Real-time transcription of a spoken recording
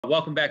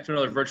Welcome back to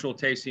another virtual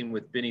tasting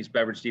with Binny's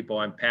Beverage Depot.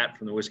 I'm Pat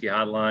from the Whiskey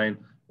Hotline,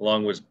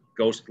 along with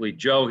Ghostly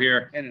Joe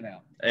here. In and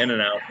out. In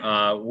and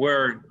out.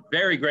 We're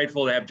very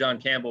grateful to have John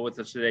Campbell with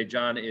us today.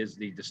 John is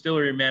the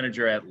distillery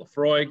manager at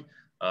Laphroaig,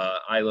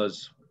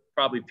 Islay's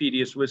probably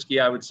peatiest whiskey,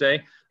 I would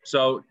say.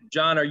 So,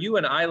 John, are you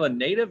an Islay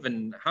native,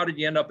 and how did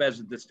you end up as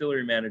a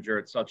distillery manager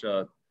at such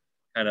a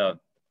kind of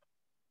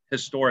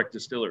historic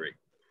distillery?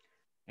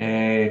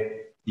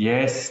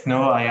 Yes,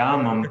 no, I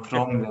am. I'm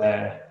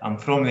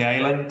from the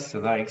island, so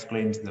that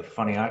explains the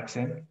funny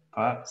accent,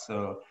 Pat.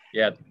 So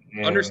yeah,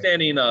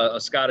 understanding a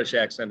Scottish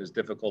accent is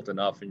difficult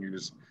enough, and you're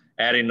just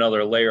adding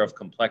another layer of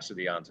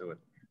complexity onto it.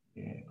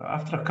 Yeah, but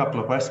after a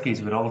couple of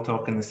whiskeys, we're all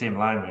talking the same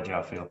language,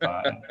 I feel,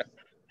 Pat.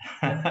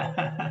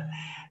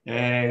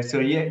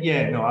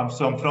 No,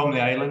 I'm from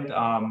the island.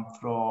 I'm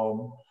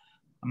from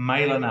a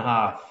mile and a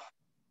half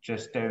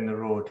just down the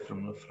road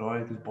from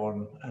Laphroaig. I was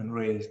born and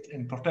raised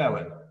in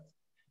Portellen.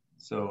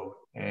 So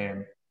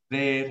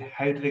there,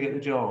 how did I get the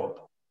job?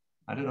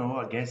 I don't know.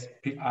 I guess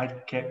I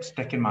kept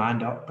sticking my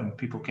hand up and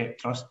people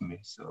kept trusting me.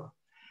 So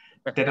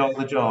did all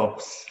the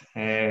jobs.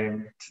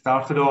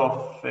 Started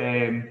off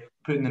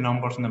putting the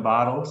numbers in the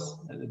barrels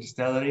at the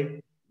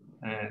distillery.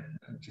 And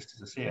just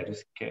as I say, I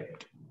just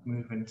kept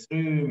moving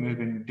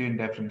through, doing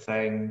different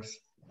things,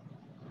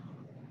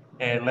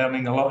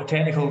 learning a lot of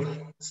technical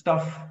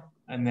stuff.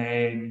 And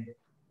then,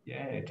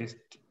 just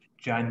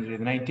January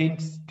the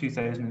 19th,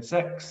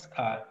 2006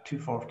 at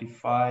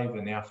 2:45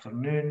 in the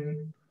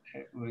afternoon.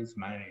 It was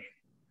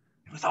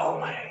all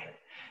mine.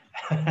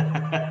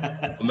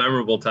 A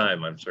memorable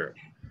time, I'm sure.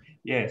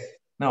 Yes.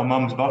 No, my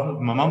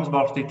mum's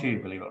birthday too,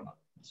 believe it or not.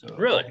 So,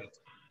 really?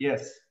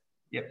 Yes.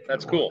 Yep.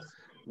 That's cool.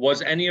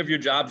 Was any of your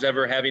jobs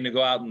ever having to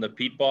go out in the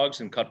peat bogs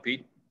and cut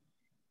peat?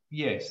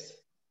 Yes.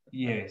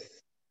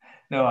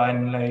 No,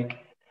 and like,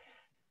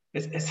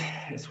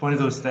 it's one of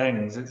those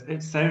things.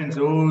 It sounds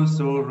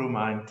so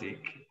romantic,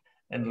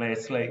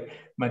 unless like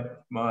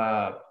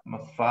my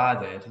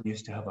father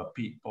used to have a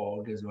peat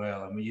bog as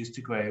well, and we used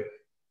to go out,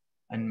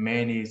 and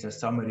many's a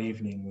summer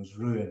evening was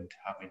ruined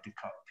having to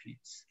cut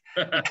peats.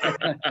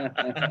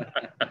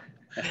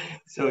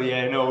 So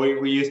yeah, no,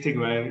 we used to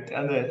go out,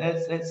 and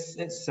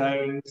it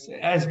sounds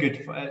as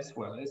good for as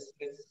well. It's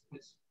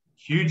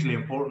hugely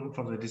important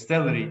for the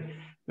distillery.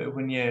 But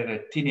when you're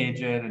a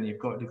teenager and you've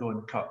got to go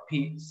and cut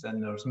peats,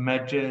 and there's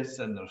midges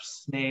and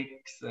there's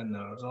snakes and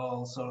there's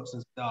all sorts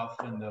of stuff,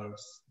 and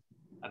there's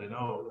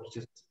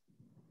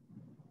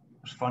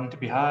fun to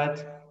be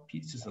had.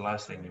 Peats is the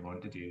last thing you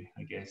want to do,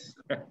 I guess.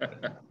 But,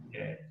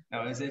 yeah,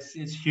 no, it's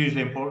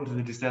hugely important to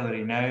the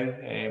distillery now,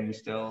 and we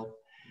still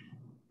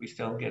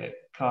get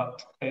it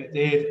cut out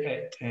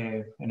there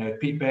in our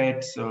peat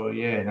bed. So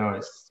yeah, no,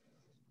 it's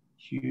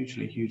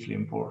hugely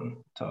important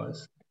to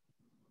us.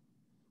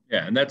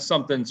 Yeah, and that's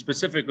something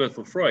specific with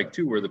Laphroaig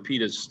too, where the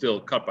peat is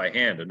still cut by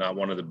hand and not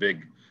one of the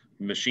big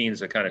machines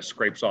that kind of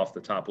scrapes off the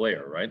top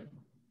layer, right?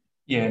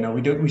 Yeah, no,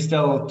 we do. We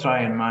still try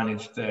and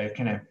manage the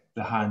kind of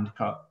the hand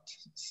cut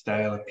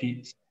style of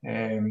peat.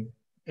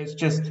 It's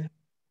just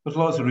there's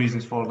lots of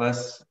reasons for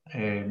this.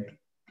 A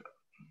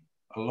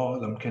lot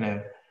of them kind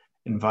of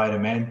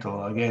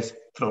environmental, I guess.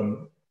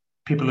 From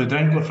people who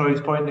drink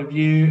Laphroaig's point of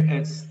view,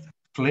 it's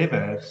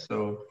flavour.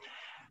 So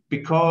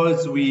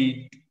because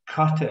we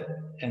cut it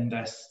in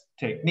this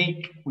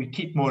technique, we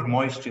keep more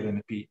moisture in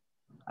the peat,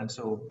 and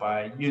so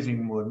by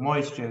using more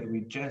moisture,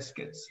 we just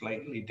get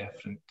slightly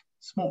different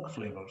smoke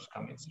flavors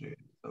coming through.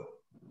 So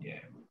yeah.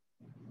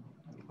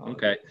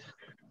 Okay.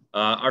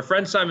 Our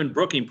friend Simon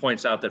Brooking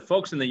points out that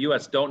folks in the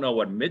U.S. don't know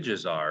what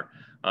midges are.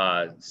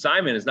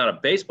 Simon is not a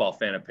baseball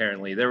fan,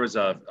 apparently. There was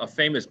a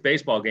famous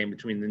baseball game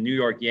between the New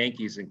York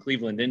Yankees and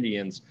Cleveland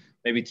Indians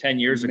maybe 10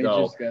 years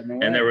ago,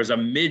 and there was a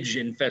midge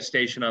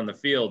infestation on the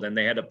field, and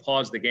they had to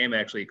pause the game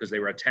actually because they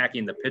were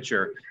attacking the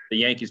pitcher, the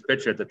Yankees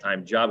pitcher at the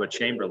time, Jabba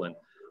Chamberlain.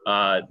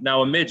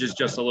 Now a midge is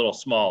just a little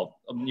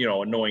small,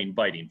 annoying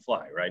biting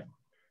fly, right?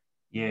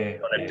 Yeah. We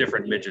don't have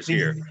different midges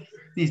here.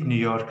 These New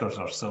Yorkers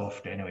are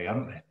soft anyway,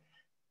 aren't they?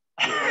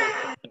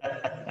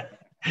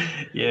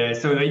 Yeah,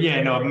 so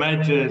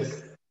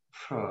midges,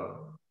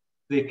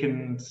 they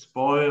can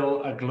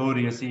spoil a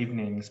glorious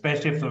evening,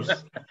 especially if there's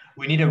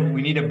we need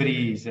a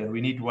breeze and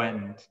we need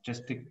wind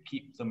just to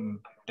keep them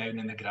down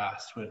in the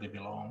grass where they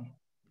belong.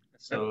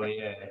 So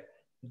they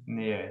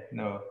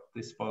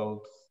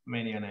spoiled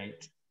many a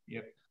night.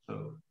 Yep.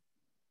 So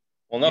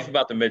well, enough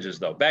about the midges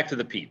though. Back to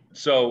the peat.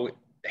 So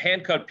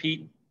hand cut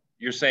peat,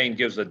 you're saying,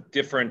 gives a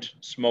different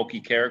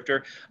smoky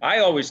character. I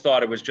always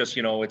thought it was just,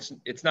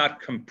 it's not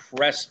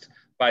compressed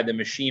by the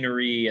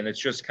machinery, and it's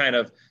just kind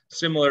of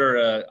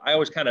similar. I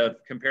always kind of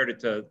compared it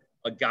to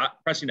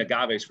pressing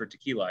agaves for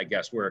tequila, I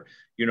guess, where,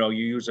 you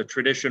use a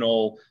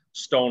traditional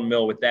stone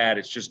mill with that.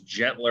 It's just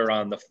gentler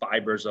on the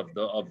fibers of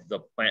the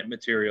plant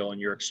material,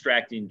 and you're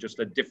extracting just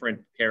a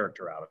different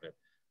character out of it.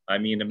 I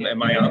mean,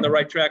 am I on the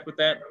right track with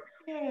that?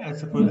 Yeah, I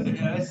suppose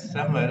it's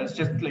similar. It's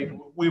just like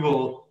we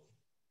will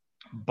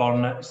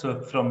burn it.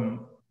 So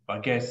from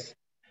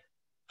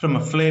from a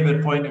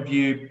flavour point of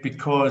view,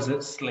 because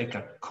it's like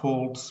a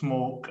cold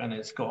smoke and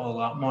it's got all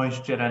that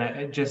moisture in it,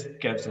 it just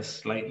gives a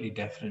slightly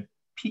different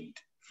peat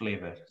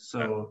flavour.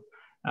 So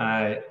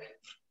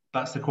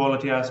that's the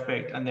quality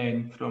aspect. And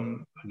then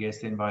from, I guess,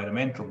 the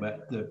environmental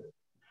bit,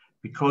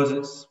 because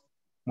it's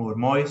more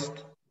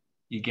moist,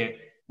 you get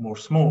more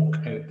smoke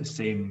out the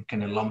same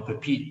kind of lump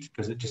of peat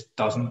because it just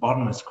doesn't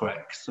burn as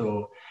quick.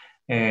 So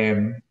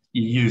you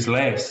use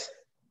less,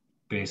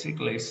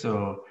 basically.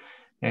 So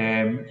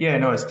yeah,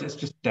 no, it's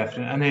just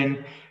different. And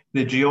then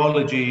the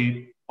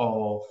geology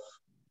of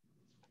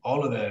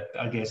all of the,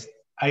 I guess,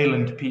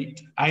 island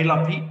peat,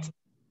 Islay peat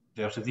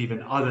versus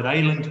even other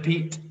island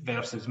peat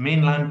versus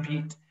mainland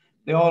peat,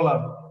 they all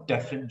have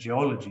different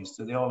geologies.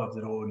 So they all have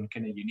their own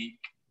kind of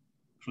unique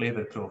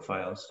flavour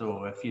profiles.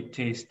 So if you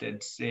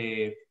tasted,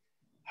 say,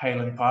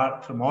 Highland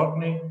Park from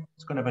Orkney,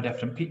 it's going to have a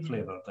different peat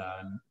flavour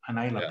than an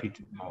Islay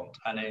peated malt.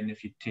 And then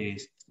if you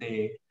taste,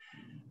 say,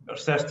 our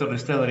sister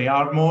distillery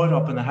Ardmore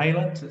up in the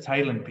Highlands, it's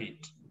Highland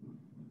peat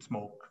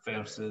smoke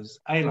versus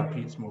Islay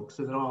peat smoke.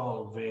 So they're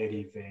all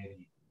very,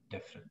 very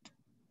different.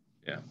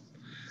 Yeah.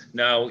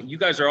 Now, you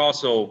guys are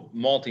also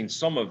malting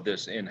some of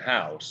this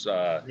in-house.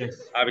 Yes.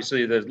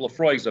 Obviously, the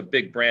Laphroaig's a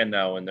big brand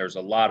now, and there's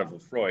a lot of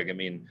Laphroaig. I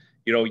mean,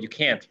 you know, you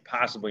can't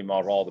possibly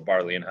malt all the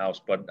barley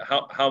in-house, but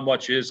how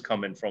much is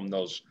coming from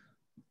those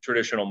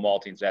traditional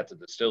maltings at the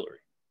distillery?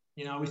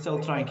 You know, we still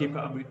try and keep it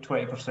about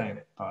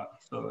 20%, Pat.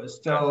 So it's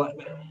still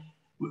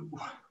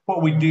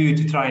what we do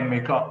to try and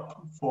make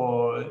up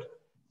for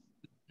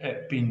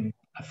it being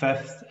a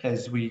fifth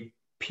is we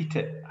peat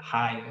it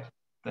higher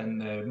than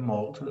the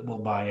malt that we'll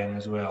buy in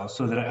as well,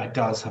 so that it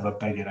does have a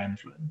bigger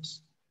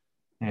influence.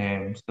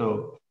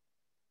 So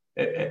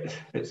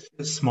it's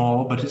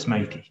small, but it's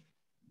mighty.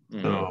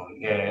 Mm-hmm. So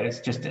yeah, it's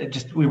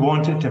just we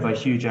want it to have a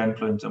huge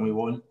influence, and we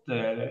want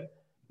the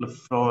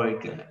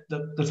Laphroaig.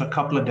 There's a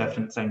couple of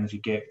different things you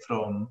get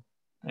from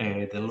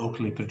the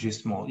locally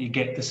produced malt. You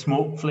get the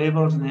smoke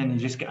flavours, and then you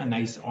just get a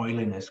nice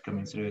oiliness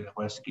coming through in the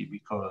whiskey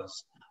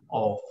because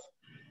of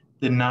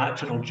the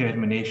natural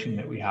germination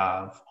that we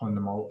have on the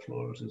malt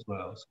floors as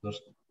well. So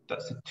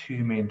that's the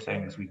two main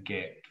things we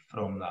get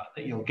from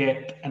that you'll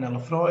get in a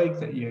Laphroaig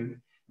that you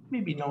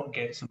maybe not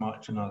get so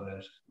much in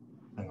other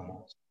single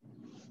malts.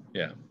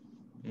 Yeah.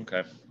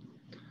 Okay.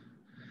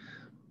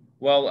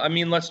 Well, I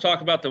mean, let's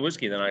talk about the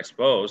whiskey then, I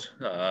suppose.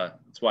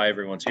 That's why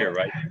everyone's here,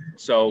 right?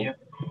 So yeah.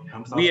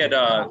 we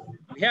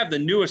have the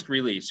newest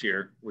release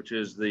here, which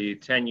is the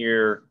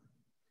 10-year,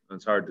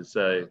 it's hard to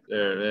say,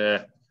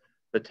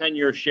 the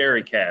 10-year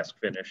sherry cask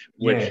finish.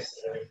 Which, yes.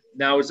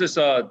 Now, is this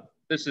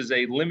is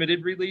a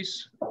limited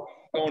release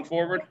going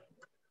forward?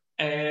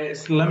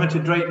 It's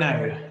limited right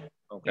now.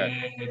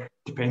 Okay.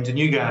 Depends on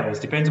you guys.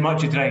 Depends how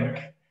much you drink.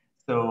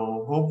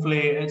 So hopefully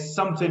it's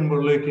something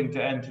we're looking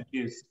to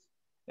introduce.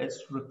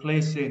 It's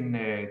replacing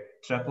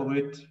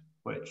Triplewood,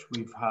 which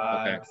we've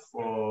had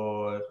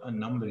for a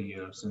number of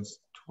years, since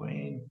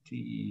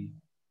 20...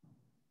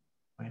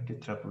 When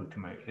did Triplewood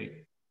come out?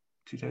 Like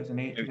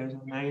 2008,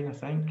 2009, I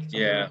think.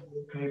 Yeah.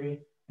 Maybe.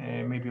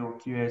 Maybe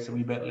old US a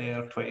wee bit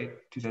later,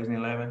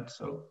 2011.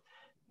 So,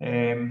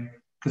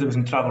 because it was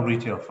in travel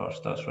retail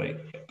first, that's right.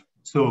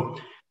 So,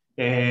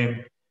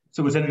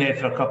 so it was in there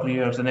for a couple of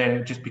years, and then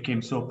it just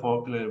became so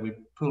popular. We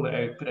pulled it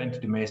out, put it into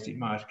domestic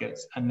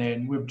markets, and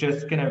then we're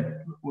just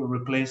we're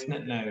replacing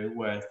it now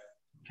with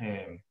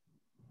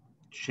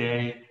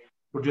sherry.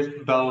 We're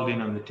just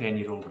building on the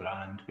 10-year-old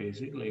brand,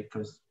 basically,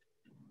 because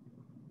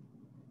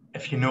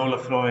if you know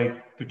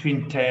Laphroaig,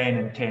 between 10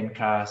 and 10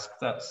 cask,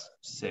 that's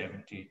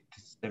 70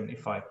 to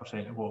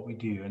 75% of what we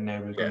do, and now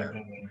we're going to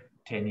bring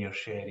in 10-year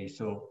sherry.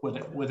 So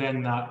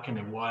within that kind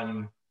of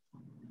one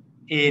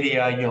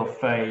area, you'll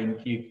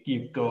find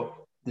you've got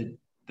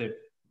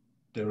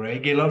the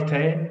regular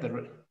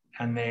 10,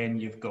 and then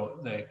you've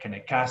got the kind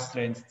of cask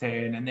strength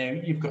 10, and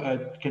then you've got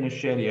a kind of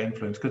sherry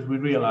influence, because we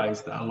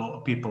realise that a lot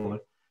of people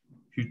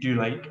who do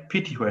like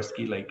peaty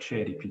whiskey like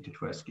sherry peated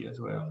whiskey as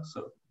well.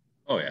 So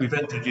we've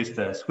introduced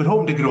this. We're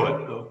hoping to grow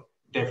it, though.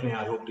 Definitely,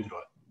 I hope to grow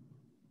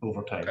it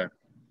over time. Okay.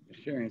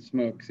 Sherry and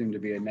smoke seem to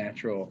be a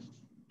natural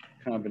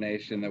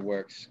combination that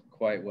works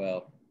quite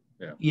well.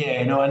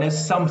 Yeah, no, and it's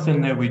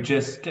something that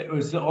it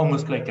was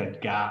almost like a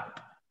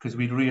gap, because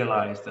we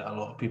realised that a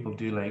lot of people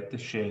do like the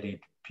sherry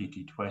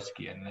peated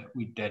whiskey, and that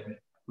we didn't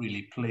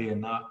really play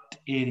in that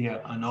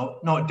area, and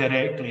not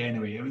directly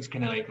anyway. It was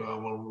kind of like,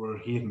 well, we're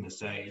hearing the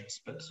sides,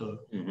 but so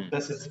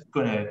this is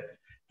going to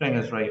bring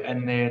us right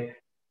in there.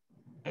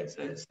 It's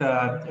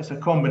a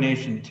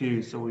combination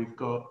too. So we've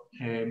got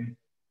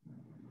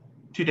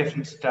two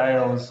different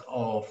styles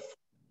of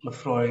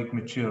Laphroaig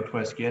matured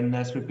whiskey in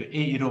this. We've got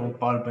 8-year-old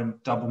bourbon,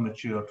 double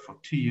matured for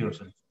 2 years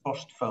in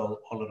first fill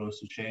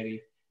Oloroso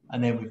sherry,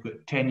 and then we've got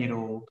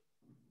 10-year-old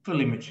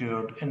fully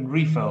matured and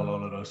refill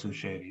Oloroso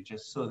sherry,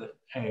 just so that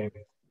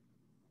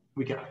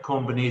we get a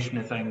combination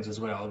of things as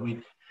well.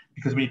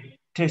 Because we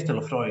taste the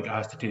Laphroaig, it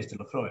has to taste the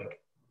Laphroaig.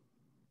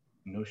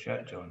 No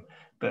shit, John,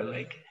 but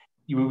like,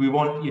 we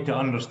want you to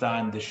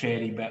understand the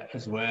sherry bit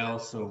as well.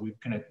 So we've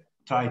kind of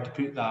tried to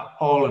put that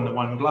all in the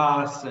one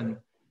glass, and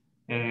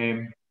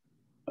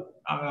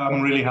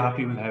I'm really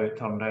happy with how it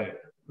turned out.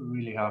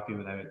 Really happy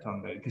with how it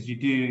turned out, because you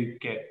do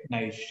get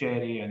nice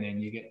sherry, and then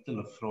you get the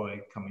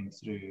Laphroaig coming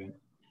through.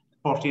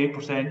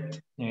 48%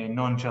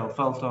 non-chill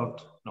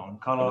filtered,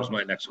 non-color. That was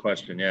my next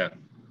question. Yeah,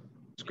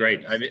 it's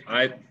great. I mean,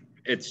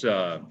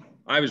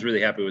 I was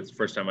really happy with the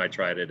first time I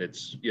tried it.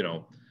 It's, you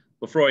know,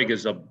 Laphroaig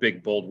is a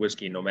big, bold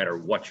whiskey no matter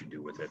what you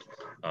do with it.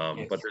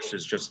 Yes. But this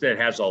is just, it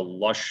has a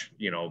lush,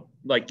 you know,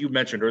 like you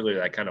mentioned earlier,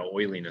 that kind of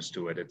oiliness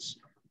to it. It's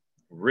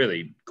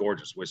really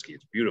gorgeous whiskey.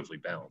 It's beautifully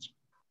balanced.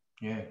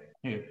 Yeah,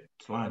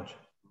 it's large.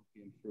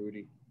 And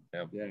fruity.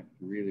 Yeah. Yeah,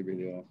 really,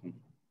 really awesome.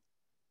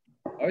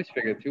 I always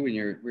figured too, when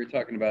we were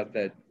talking about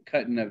that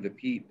cutting of the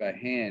peat by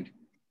hand,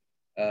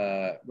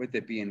 with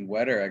it being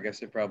wetter, I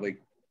guess it probably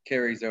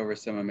carries over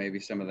some of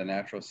the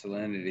natural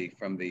salinity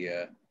from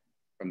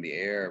the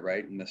air,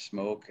 right, and the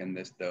smoke, and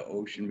the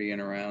ocean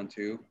being around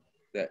too.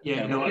 That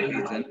kind of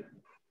feeds in.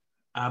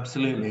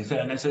 Absolutely,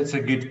 and it's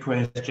a good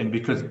question,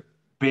 because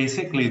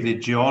basically the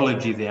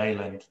geology of the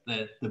island,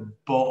 the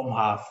bottom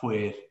half,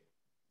 where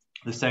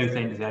the south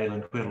end of the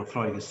island, where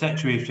Laphroaig is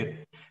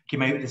situated,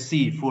 came out of the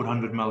sea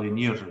 400 million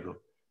years ago.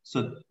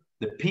 So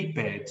the peat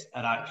beds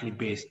are actually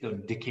based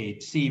on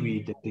decayed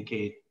seaweed and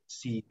decayed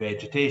sea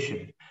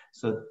vegetation.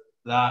 So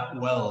that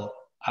will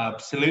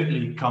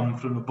absolutely come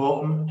from the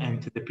bottom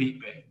into the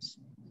peat beds.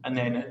 And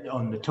then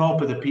on the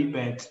top of the peat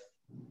beds,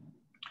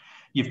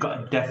 you've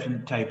got a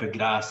different type of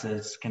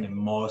grasses, kind of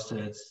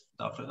mosses,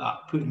 stuff like that,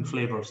 putting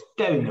flavours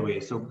down the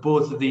way. So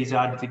both of these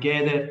added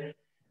together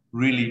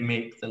really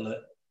make the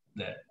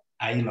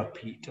Islay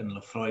peat and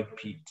Laphroaig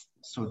peat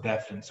so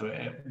different. So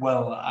it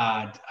will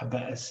add a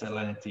bit of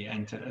salinity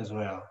into it as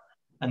well.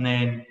 And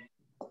then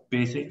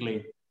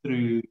basically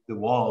through the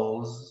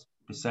walls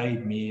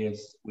beside me,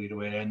 as we're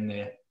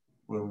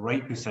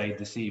right beside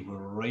the sea, we're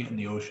right in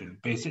the ocean.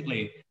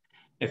 Basically,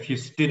 if you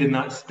stood in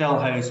that still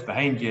house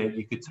behind you,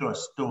 you could throw a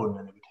stone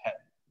and it would hit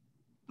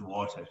the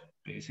water,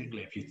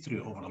 basically, if you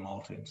threw it over the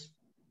mountains.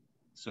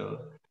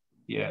 So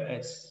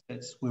yeah,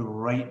 we're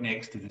right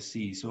next to the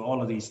sea. So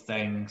all of these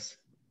things,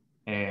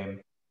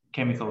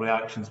 chemical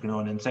reactions going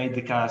on inside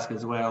the cask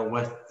as well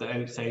with the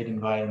outside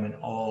environment,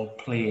 all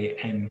play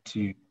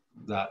into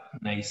that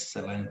nice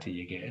salinity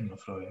you get in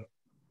Laphroaig.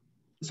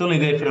 It's only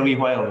there for a wee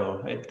while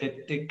though.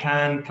 It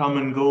can come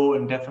and go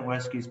in different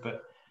whiskies,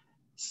 but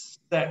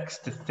 6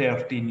 to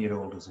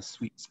 13-year-old is a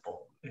sweet spot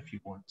if you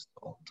want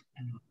salt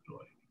in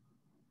Laphroaig.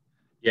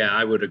 Yeah,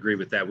 I would agree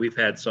with that. We've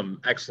had some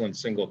excellent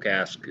single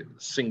cask,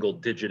 single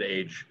digit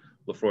age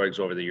Laphroaigs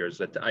over the years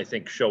that I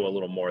think show a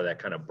little more of that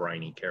kind of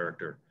briny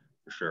character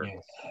for sure.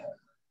 Yes.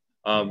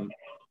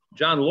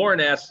 John, Lauren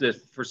asked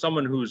if for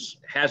someone who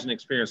hasn't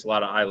experienced a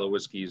lot of Islay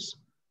whiskeys,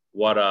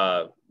 what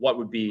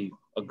would be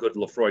a good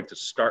Laphroaig to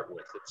start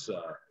with? It's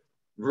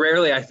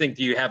rarely, I think,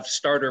 do you have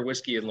starter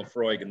whiskey and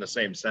Laphroaig in the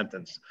same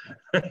sentence.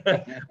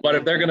 But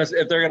if they're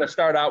gonna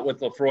start out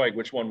with Laphroaig,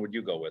 which one would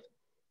you go with?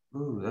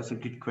 Oh, that's a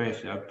good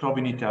question. I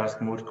probably need to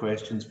ask more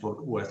questions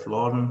with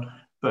Lauren,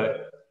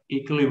 but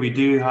equally we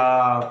do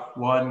have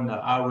one that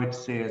I would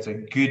say is a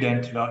good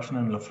introduction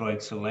in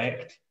Laphroaig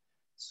Select.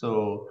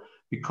 So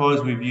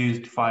because we've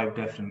used 5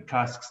 different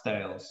cask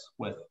styles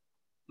with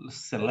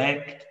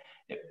Select,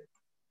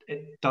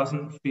 it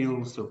doesn't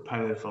feel so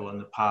powerful on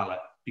the palate,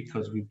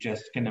 because we've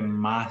just kind of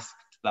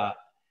masked that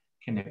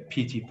kind of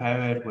peaty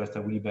power with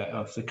a wee bit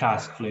of the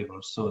cask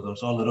flavours. So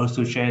there's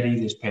Oloroso sherry,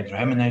 there's Pedro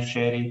Jimenez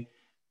sherry,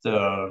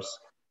 there's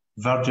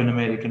Virgin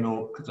American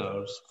oak,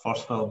 there's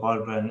first fill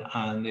bourbon,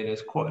 and there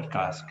is quarter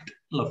cask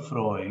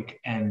Laphroaig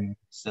in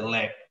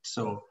Select.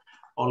 So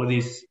all of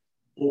these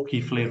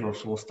oaky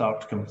flavours will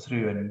start to come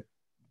through and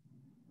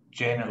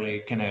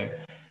generally kind of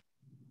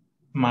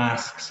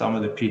mask some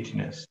of the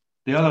peatiness.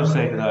 The other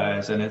side of that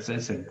is, and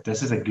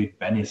this is a good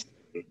Benny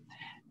story.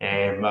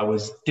 I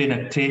was doing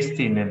a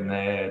tasting in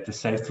the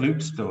South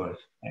Loop store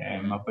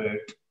about,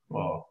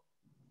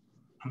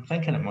 I'm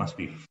thinking it must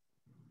be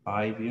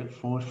 4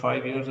 or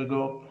 5 years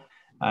ago,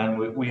 and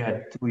we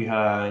had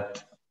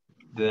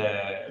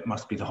it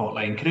must be the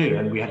Hotline crew,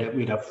 and we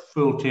had a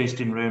full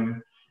tasting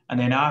room, and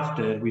then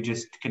after we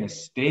just kind of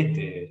stayed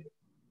there,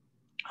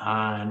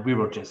 and we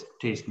were just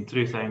tasting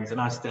through things, and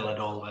I still had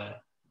all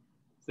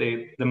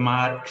the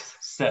marks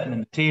sitting on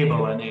the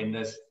table, and then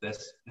this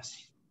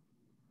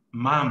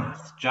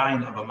mammoth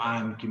giant of a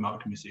man came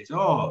up to me and says,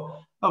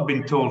 "Oh, I've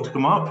been told to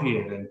come up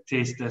here and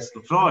taste this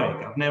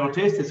Laphroaig. I've never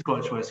tasted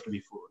Scotch whisky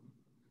before."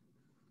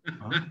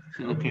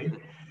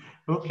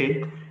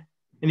 Okay.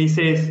 And he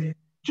says,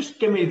 "Just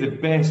give me the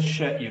best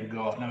shit you've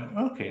got." And I went,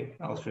 "Okay,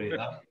 I'll show you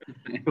that."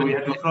 So we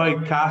had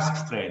Laphroaig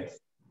cask strength,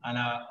 and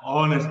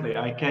honestly,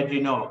 I kid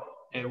you not,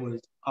 it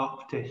was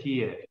up to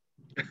here.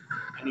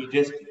 And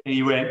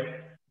he went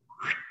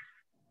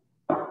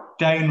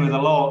down with a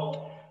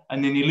lot,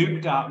 and then he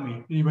looked at me,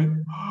 and he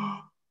went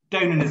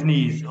down on his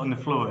knees on the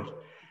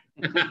floor.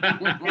 He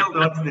held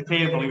onto the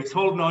table. He was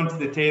holding onto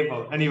the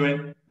table, and he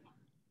went,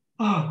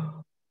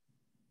 "Oh,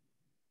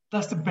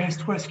 that's the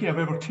best whiskey I've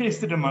ever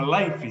tasted in my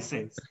life," he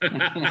says.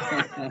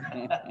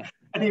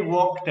 And he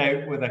walked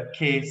out with a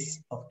case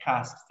of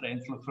cask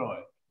strength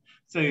Laphroaig.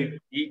 So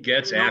he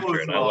gets after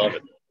it. I love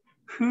it.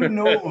 Who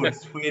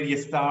knows where you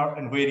start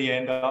and where you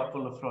end up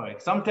with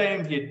Laphroaig?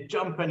 Sometimes you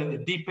jump in at the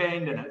deep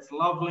end and it's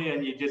lovely,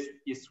 and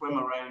you swim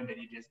around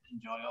and you just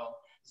enjoy it all.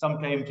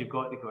 Sometimes you've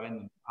got to go in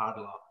and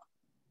paddle up.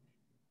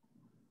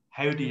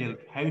 How do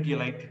you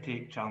like to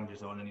take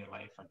challenges on in your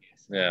life, I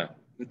guess? Yeah.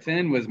 The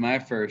 10 was my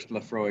first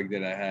Laphroaig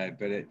that I had,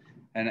 but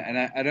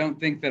I don't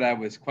think that I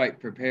was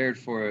quite prepared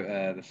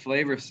for the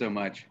flavor so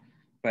much,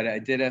 but I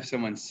did have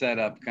someone set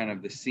up kind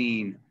of the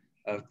scene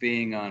of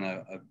being on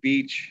a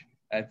beach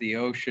at the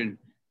ocean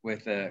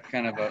with a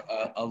kind of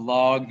a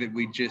log that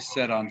we just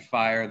set on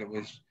fire that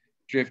was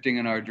drifting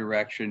in our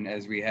direction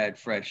as we had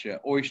fresh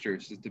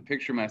oysters. So to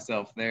picture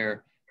myself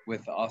there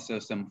with also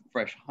some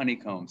fresh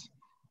honeycombs,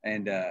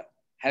 and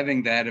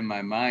having that in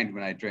my mind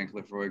when I drank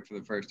Laphroaig for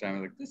the first time, I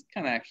was like, this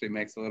kind of actually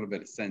makes a little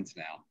bit of sense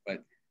now.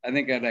 But I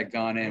think I'd have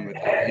gone in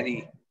without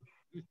any.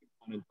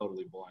 I'm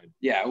totally blind.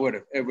 Yeah, it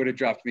would have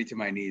dropped me to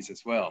my knees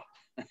as well.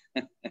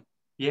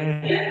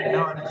 Yeah,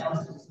 no,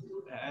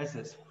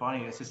 it's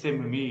funny. It's the same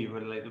with me.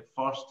 Where like the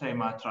first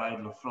time I tried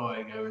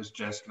Laphroaig, I was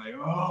just like,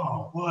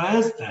 oh, what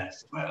is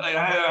this?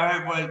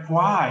 Like,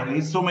 why?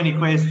 There's so many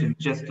questions.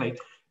 Just like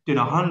doing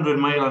 100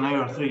 mile an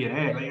hour through your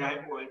head. Like,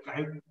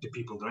 how do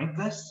people drink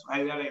this?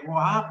 Like,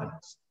 what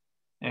happens?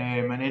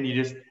 And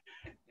then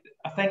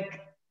I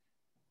think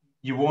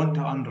you want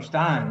to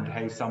understand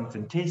how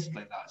something tastes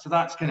like that. So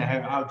that's kind of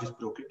how I just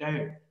broke it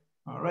down.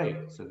 All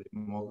right. So they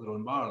malt their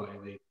own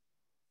barley.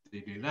 They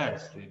do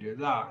this, they do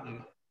that.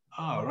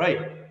 Oh,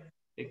 right.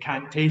 It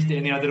can't taste it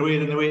any other way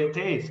than the way it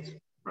tastes.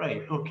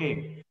 Right,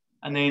 okay.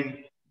 And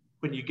then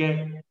when you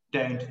get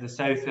down to the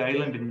South of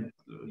Island, and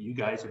you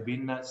guys have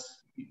been,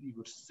 you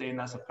were saying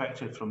that's a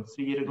picture from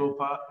 3 years ago,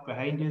 Pat,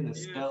 behind you, the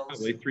stills.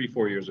 Probably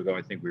 3-4 years ago,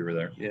 I think we were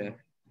there. Yeah.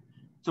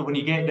 So when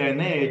you get down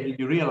there,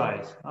 you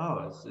realise,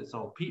 oh, it's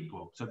all peat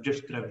bogs. I've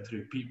just driven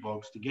through peat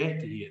bogs to get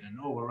to here, and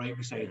oh, we're right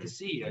beside the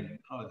sea, and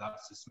oh,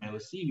 that's the smell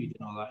of seaweed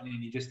and all that. And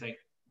then you just think,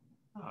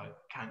 oh, it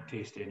can't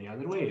taste any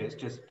other way.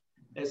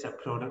 It's a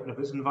product of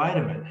its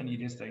environment. And you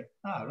just think,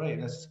 oh, right,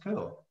 this is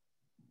cool.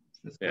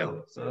 It's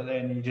cool. So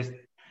then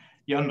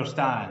you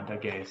understand, I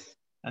guess.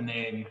 And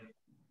then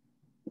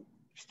you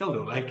still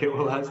don't like it.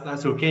 Well,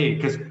 that's okay,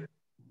 because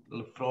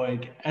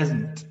Laphroaig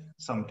isn't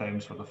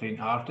sometimes for the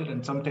faint-hearted,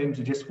 and sometimes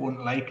you just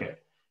won't like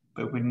it.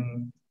 But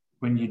when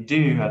you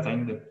do, I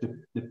think that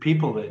the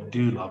people that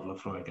do love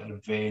Laphroaig are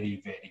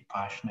very, very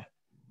passionate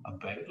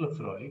about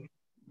Laphroaig.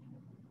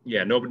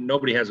 Yeah,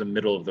 nobody has a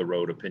middle of the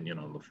road opinion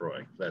on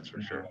Laphroaig, that's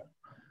for sure.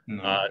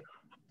 No.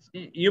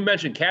 You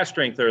mentioned cast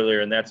strength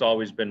earlier, and that's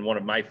always been one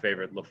of my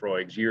favorite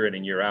Laphroaigs year in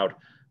and year out.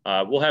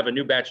 We'll have a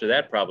new batch of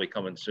that probably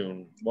coming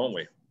soon, won't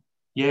we?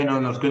 Yeah,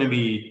 no, there's going to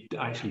be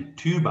actually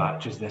 2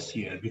 batches this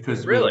year,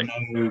 because Really?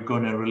 we're now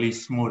going to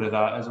release more of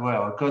that as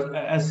well, because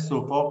it is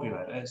so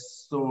popular.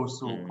 It's so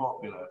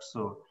popular.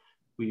 So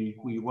we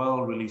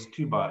will release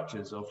 2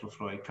 batches of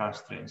Laphroaig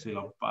cast strength. So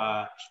you'll have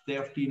batch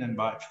 13 and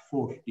batch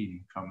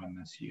 14 coming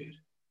this year.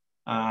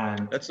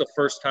 And that's the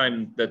first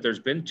time that there's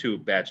been 2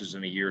 batches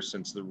in a year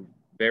since the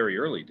very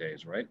early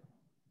days, right?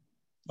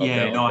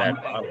 Yeah,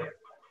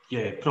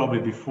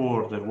 probably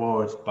before there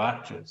was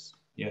batches.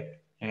 Yeah.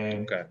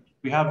 Okay.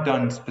 We have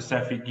done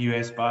specific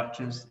US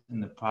batches in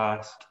the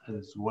past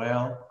as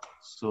well.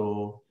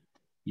 So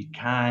you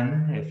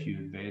can, if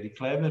you're very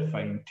clever,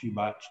 find 2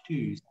 batch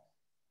 2s.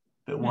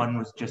 But one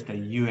was just a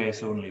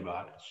US only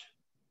batch.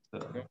 So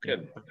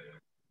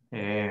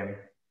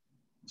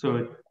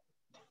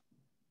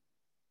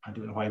I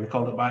don't know why we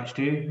called it batch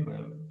 2,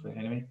 but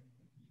anyway,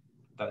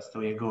 that's the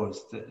way it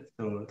goes.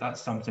 So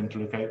that's something to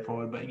look out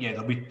for. But yeah,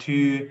 there'll be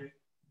 2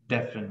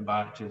 different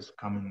batches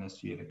coming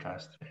this year of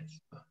cast strength.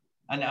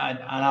 And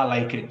I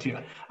like it too.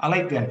 I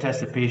like the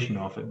anticipation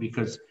of it,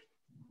 because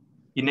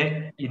you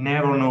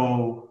never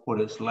know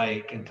what it's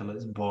like until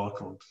it's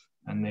bottled.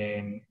 And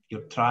then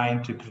you're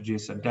trying to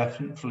produce a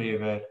different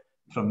flavour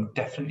from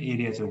different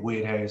areas of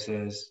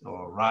warehouses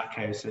or rack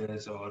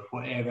houses or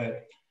whatever.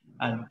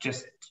 And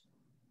just,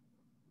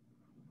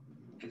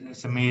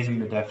 it's amazing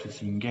the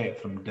difference you can get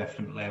from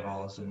different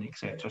levels and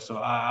etc. So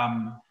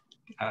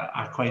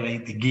I quite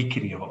like the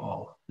geekery of it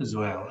all, as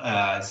well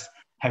as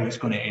how it's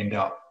going to end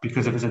up.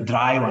 Because if it's a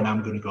dry one,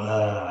 I'm going to go,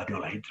 I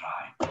don't like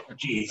dry.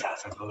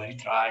 Jesus, I don't like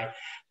dry.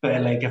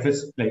 But like if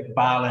it's like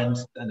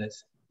balanced and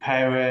it's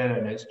power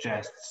and it's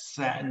just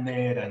sitting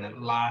there and it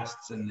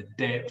lasts and the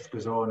depth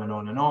goes on and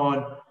on and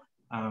on,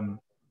 I'm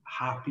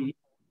happy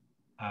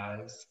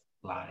as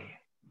Larry.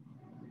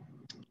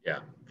 Yeah,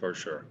 for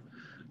sure.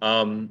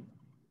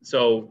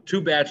 So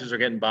 2 batches are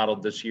getting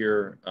bottled this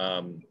year.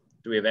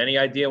 Do we have any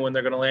idea when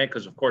they're going to land?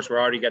 Because of course we're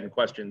already getting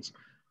questions.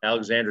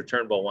 Alexander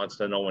Turnbull wants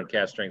to know when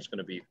cast strength is going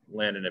to be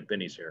landing at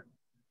Binny's here.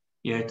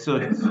 Yeah, so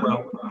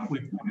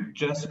we've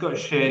just got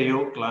Sherry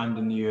Oak land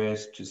in the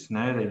US just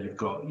now. That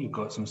you've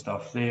got some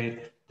stuff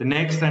there. The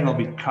next thing will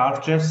be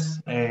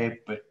Carchis,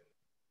 but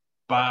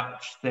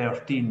batch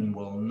 13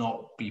 will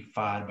not be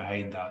far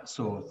behind that.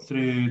 So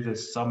through the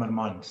summer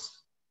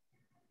months,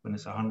 when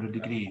it's 100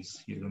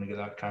 degrees, you're going to get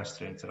that cast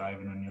strength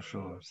arriving on your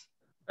shores.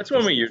 That's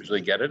when we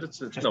usually get it.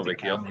 It's no big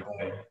deal.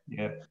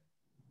 Yeah.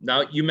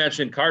 Now, you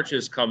mentioned Karch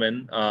is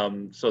coming.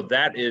 So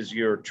that is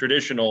your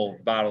traditional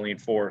bottling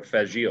for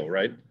Faggio,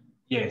 right?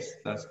 Yes,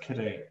 that's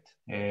correct.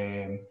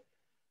 And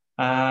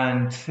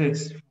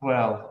it's,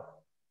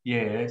 well, yeah,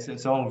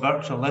 it's all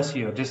virtual this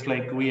year, just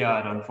like we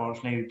are,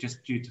 unfortunately,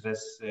 just due to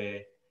this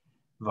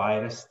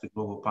virus, the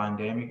global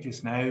pandemic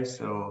just now.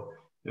 So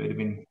it would have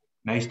been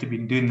nice to be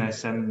doing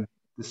this in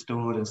the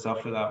store and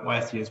stuff like that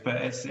with you.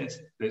 But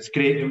it's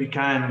great that we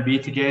can be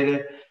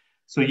together.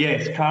 So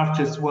yes,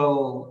 Cartus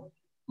will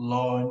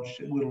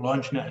launch. We're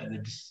launching it at the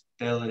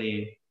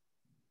distillery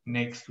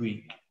next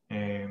week,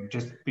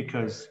 just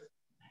because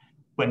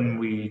when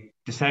we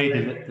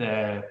decided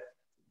that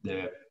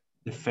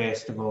the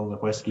festival, the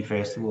whiskey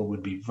festival,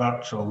 would be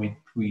virtual,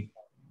 we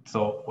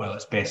thought, well,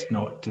 it's best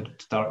not to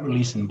start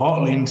releasing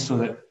bottling so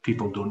that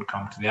people don't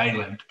come to the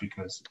island,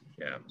 because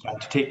we have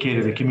to take care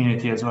of the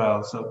community as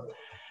well. So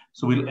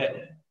we.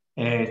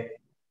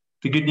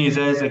 The good news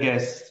is, I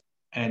guess,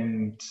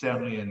 and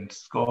certainly in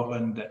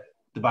Scotland, that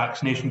the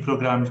vaccination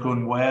programme is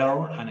going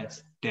well, and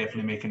it's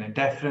definitely making a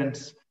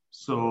difference.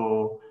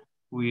 So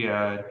we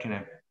are kind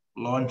of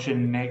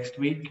launching next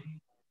week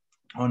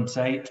on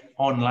site,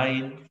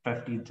 online,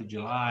 15th of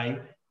July,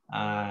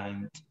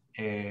 and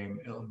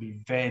it'll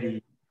be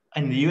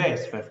in the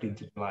US,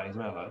 15th of July as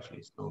well,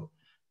 actually. So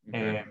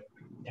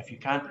if you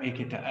can't make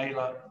it to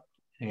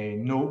Islay,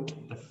 note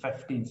the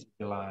 15th of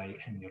July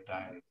in your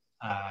diary.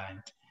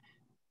 And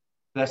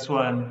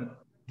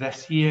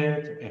this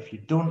year, if you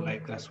don't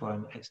like this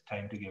one, it's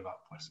time to give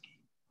up whiskey,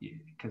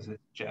 because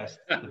it's just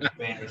the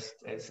best.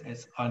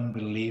 It's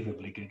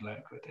unbelievably good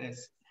liquid.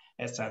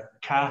 It's a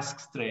cask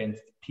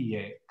strength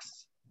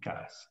PX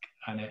cask,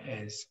 and it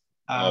is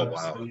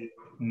absolute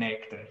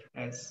nectar.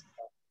 It's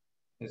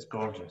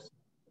gorgeous.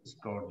 It's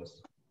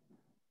gorgeous.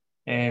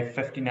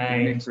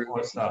 59.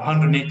 What's that?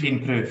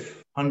 118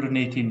 proof.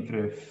 118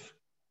 proof.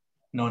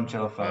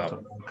 Non-chill filter,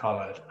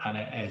 non-coloured, and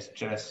it is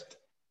just.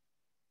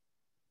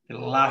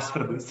 It'll last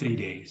for about 3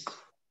 days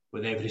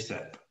with every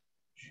sip.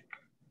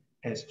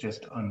 It's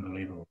just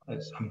unbelievable.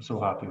 I'm so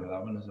happy with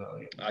that one as well.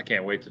 I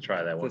can't wait to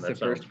try that one. That's that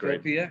the sounds first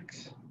great. fill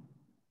PX?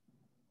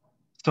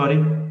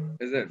 Sorry?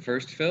 Is it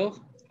first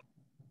fill?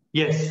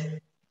 Yes.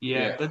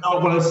 Yeah. But no,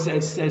 well,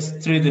 it's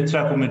through the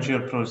triple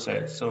mature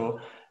process. So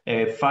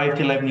 5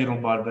 to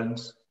 11-year-old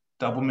bourbons,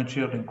 double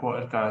matured in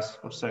quarter cask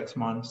for 6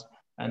 months,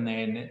 and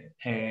then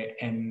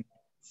in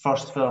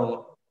first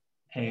fill,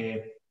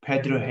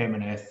 Pedro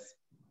Jimenez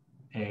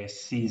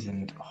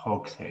seasoned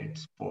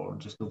hogsheads for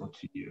just over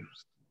 2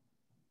 years.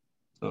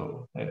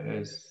 So it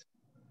is,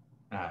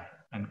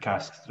 and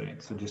cask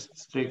strength. So just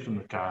straight from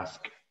the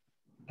cask.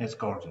 It's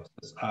gorgeous.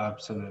 It's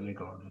absolutely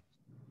gorgeous.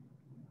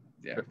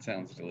 Yeah, it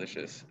sounds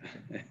delicious.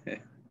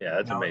 Yeah,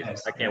 that's amazing.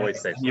 I can't wait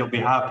to taste it. You'll be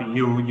happy.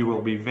 You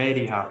will be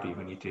very happy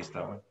when you taste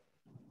that one.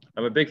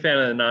 I'm a big fan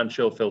of the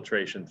non-chill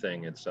filtration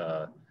thing. It's,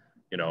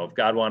 if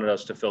God wanted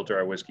us to filter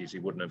our whiskeys, he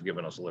wouldn't have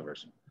given us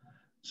livers.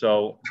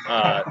 So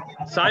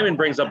Simon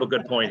brings up a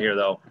good point here,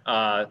 though.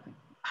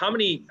 How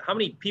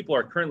many people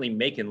are currently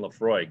making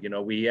Laphroaig?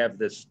 We have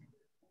this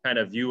kind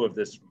of view of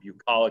this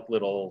bucolic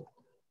little,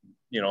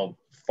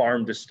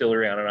 farm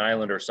distillery on an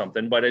island or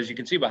something. But as you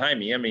can see behind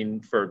me, I mean,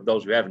 for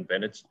those who haven't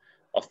been, it's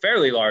a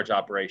fairly large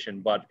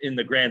operation. But in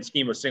the grand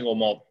scheme of single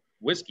malt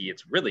whiskey,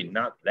 it's really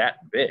not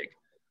that big.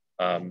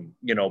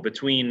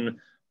 Between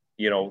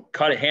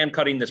hand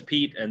cutting this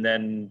peat and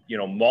then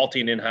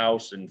malting in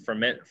house and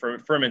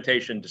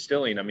fermentation,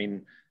 distilling. I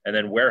mean, and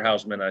then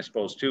warehousemen, I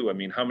suppose too. I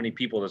mean, how many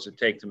people does it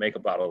take to make a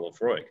bottle of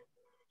Laphroaig?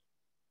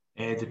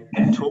 The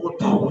total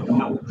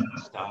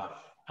staff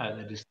at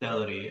the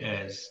distillery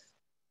is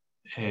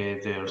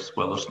there's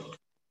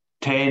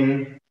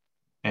 10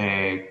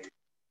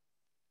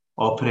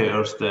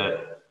 operators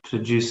that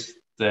produce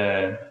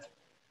the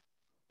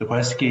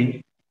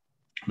whiskey.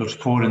 There's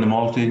 4 in the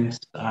maltings,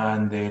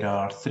 and there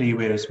are 3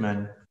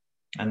 warehousemen,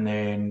 and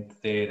then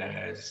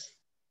there is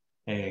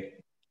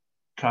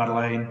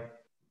Caroline,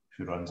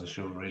 who runs the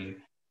show really,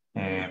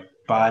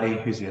 Barry,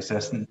 who's the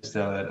assistant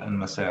distiller, and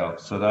myself.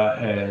 So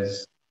that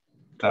is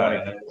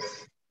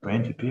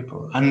 20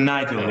 people, and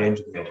Nigel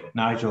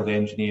the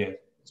engineer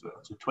as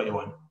well, so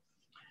 21.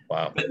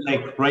 Wow. But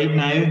like right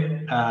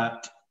now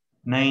at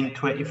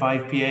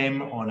 9:25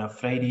 p.m. on a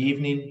Friday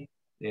evening,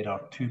 there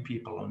are 2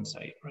 people on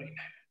site right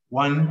now.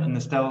 One in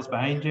the stills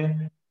behind you,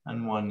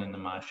 and one in the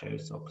mash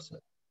house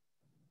opposite.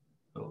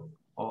 So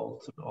all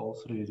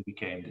through the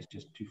weekend, it's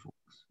just 2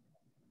 folks.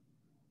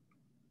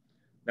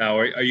 Now,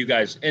 are you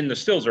guys, and the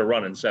stills are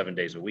running 7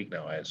 days a week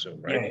now, I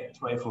assume, right? Yeah,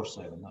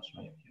 24/7. That's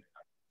right.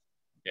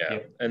 Yeah.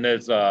 And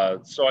there's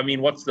so I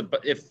mean, what's the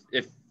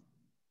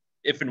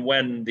if and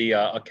when the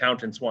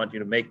accountants want you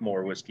to make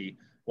more whiskey,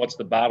 what's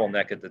the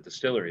bottleneck at the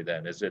distillery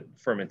then? Is it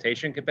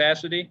fermentation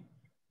capacity?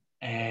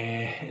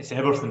 It's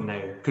everything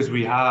now, because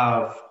we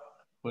have,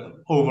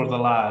 over the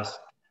last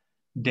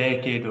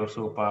decade or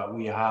so, but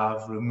we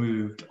have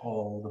removed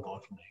all the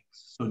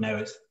bottlenecks. So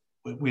now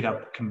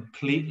we're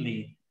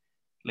completely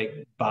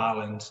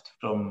balanced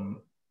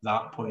from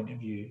that point of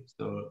view.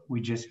 So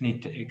we just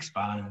need to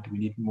expand. We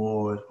need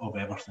more of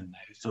everything now.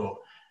 So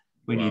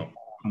we need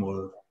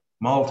more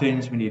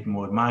maltings, we need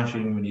more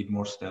mashing, we need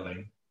more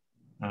stilling,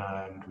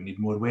 and we need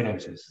more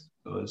warehouses.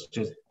 So it's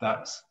just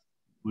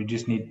we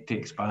just need to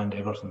expand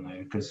everything now,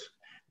 because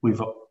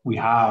we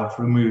have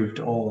removed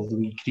all the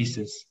wee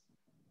creases,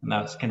 and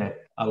that's kind of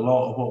a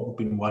lot of what we've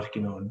been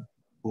working on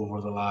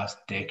over the last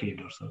decade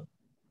or so.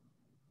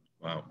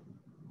 Wow.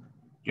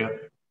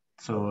 Yep.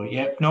 So,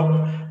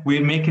 no,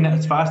 we're making it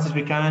as fast as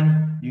we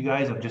can. You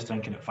guys are just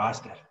drinking it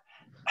faster.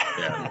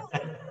 Yeah.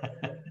 That's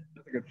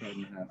a good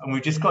problem to have. And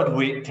we've just got to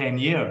wait 10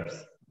 years.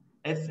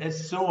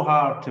 It's so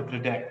hard to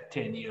predict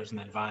 10 years in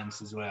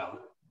advance as well.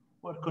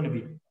 What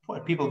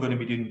are people going to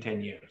be doing in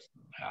 10 years?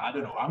 I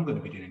don't know. I'm going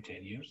to be doing in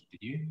 10 years.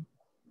 Did you?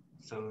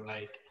 So,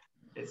 like,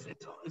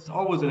 it's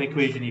always an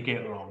equation you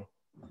get wrong.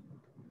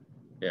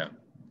 Yeah.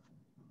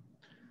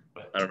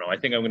 I don't know. I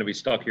think I'm going to be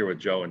stuck here with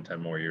Joe in 10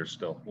 more years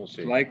still. We'll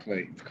see.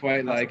 Likely. It's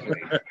quite likely.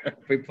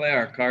 If we play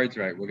our cards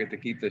right, we'll get to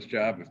keep this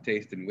job of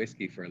tasting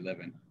whiskey for a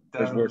living.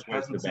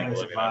 Doesn't sound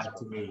so bad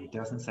to me.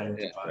 Doesn't sound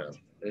so bad.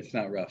 It's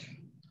not rough.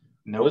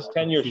 No. Well, this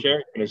 10-year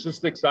sherry is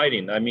just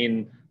exciting. I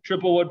mean,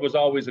 Triplewood was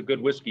always a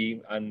good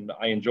whiskey, and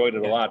I enjoyed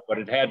it a lot. But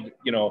it had,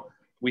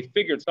 we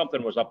figured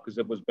something was up because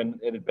it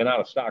had been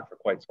out of stock for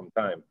quite some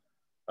time.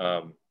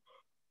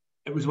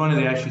 It was one of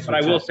the issues. But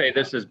I will say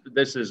this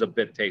is a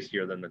bit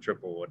tastier than the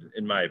Triplewood,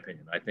 in my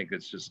opinion. I think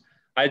it's just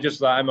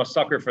I'm a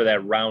sucker for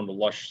that round,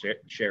 lush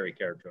sherry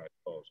character, I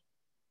suppose.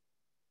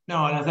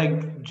 No, and I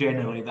think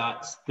generally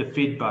that's the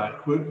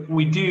feedback.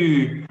 We've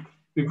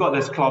got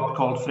this club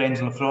called Friends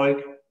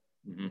Laphroaig,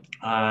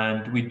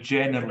 and we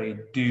generally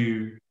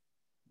do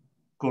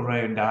go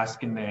around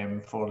asking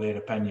them for their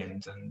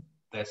opinions, and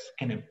this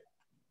kind of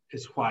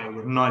is why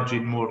we're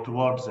nudging more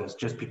towards this,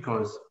 just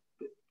because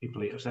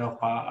people like yourself,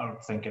 Pat, are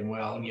thinking,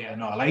 well, yeah,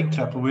 no, I like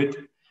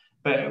Triplewood,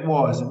 but it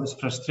was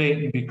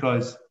frustrating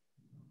because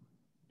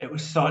it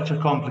was such a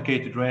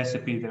complicated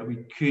recipe that we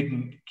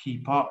couldn't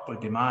keep up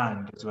with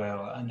demand as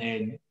well. And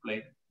then,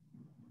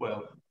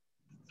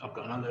 I've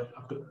got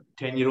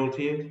 10-year-old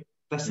here.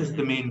 This is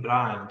the main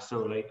brand.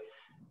 So, if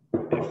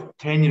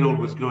 10-year-old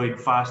was growing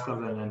faster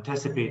than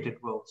anticipated,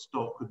 well,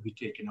 stock would be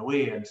taken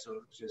away. And so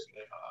it was just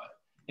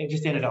it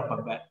just ended up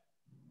a bit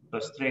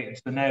frustrating.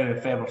 So now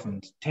if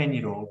everything's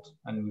 10-year-old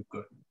and we've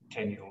got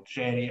 10-year-old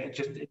sherry, if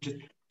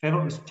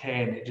everything's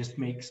 10, it just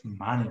makes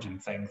managing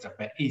things a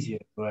bit easier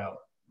as well,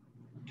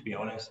 to be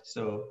honest.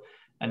 So,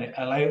 and it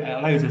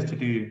allows us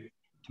to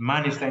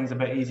manage things a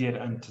bit easier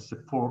and to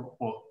support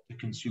what the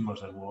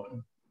consumers are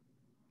wanting.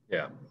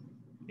 Yeah.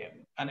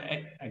 And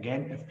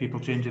again, if people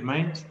change their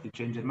minds, they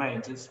change their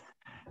minds.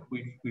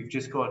 We've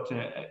just got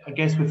to, I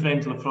guess with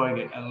Friends Laphroaig,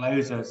 it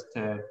allows us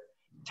to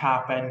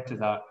tap into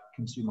that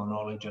consumer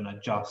knowledge and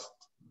adjust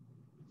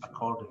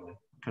accordingly.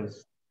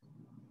 Because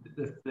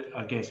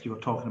I guess you were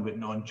talking about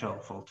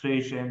non-chill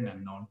filtration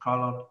and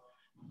non-coloured.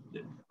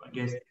 I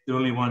guess the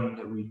only one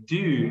that we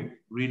do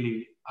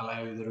really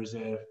allow the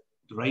reserve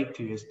the right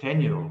to is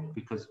 10-year-old,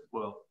 because,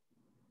 well,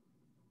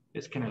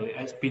 it's kind of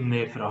it's been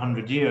there for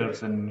 100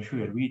 years, and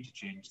who are we to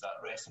change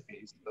that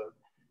recipe? So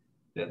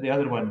the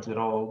other ones are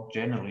all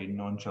generally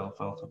non-chill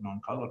filtered,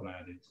 non-coloured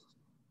nowadays,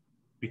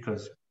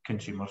 because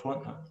consumers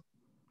want that.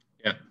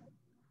 Yeah.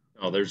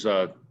 No, there's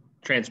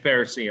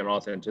transparency and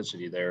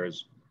authenticity there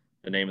is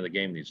the name of the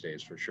game these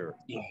days, for sure.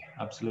 Yeah,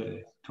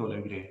 absolutely. Totally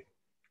agree.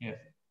 Yeah.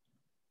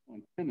 Well,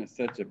 it's kind of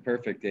such a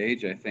perfect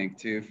age, I think,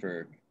 too,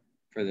 for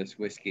this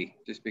whiskey,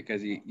 just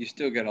because you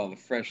still get all the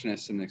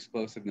freshness and the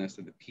explosiveness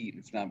of the peat.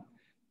 It's not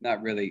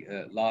really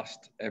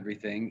lost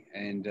everything,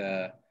 and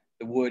the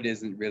wood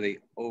isn't really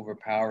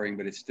overpowering,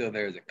 but it's still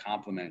there as a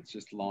complement. It's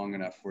just long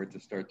enough for it to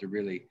start to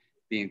really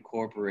be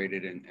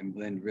incorporated and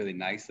blend really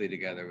nicely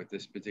together with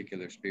this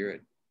particular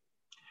spirit.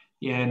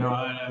 Yeah, no,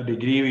 I would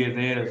agree with you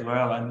there as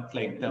well. And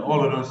the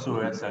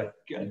Oloroso is a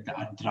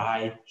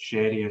dry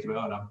sherry as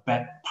well, a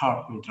bit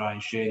partly dry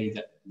sherry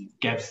that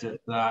gives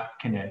it that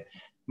kind of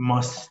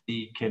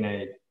musty kind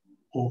of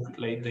oak,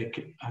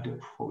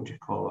 what would you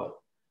call it?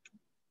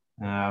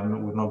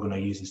 We're not going to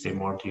use the same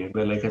word here,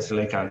 but it's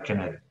like a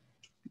kind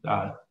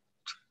of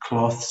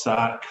cloth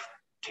sack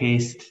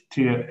taste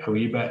to it a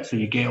wee bit. So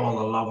you get all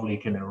the lovely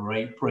kind of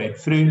ripe red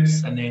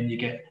fruits, and then you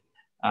get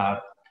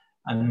a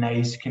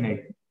nice kind of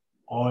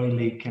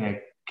oily kind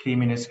of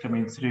creaminess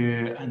coming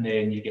through, and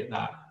then you get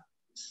that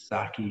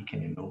sacky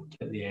kind of note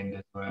at the end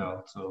as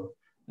well. So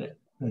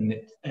in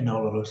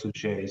Oloroso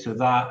sherry, so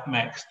that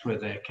mixed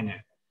with the kind of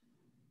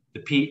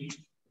the peat,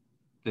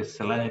 the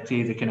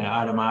salinity, the kind of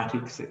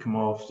aromatics that come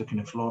off, the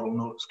kind of floral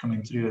notes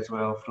coming through as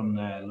well from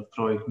the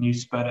Laphroaig New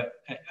Spirit,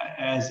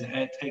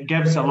 it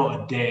gives a lot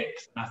of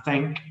depth. And I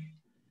think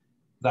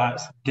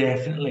that's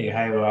definitely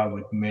how I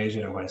would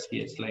measure a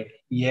whiskey. It's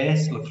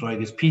yes,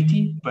 Laphroaig is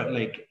peaty, but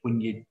when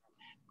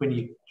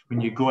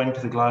you go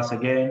into the glass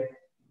again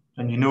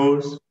and you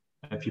nose,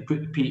 if you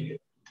put the peat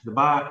to the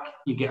back,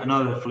 you get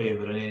another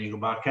flavour, and then you go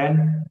back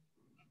in.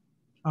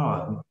 Oh,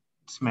 I'm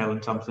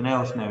smelling something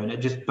else now, and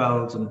it just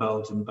builds and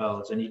builds and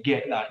builds, and you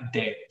get that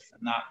depth,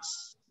 and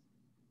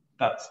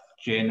that's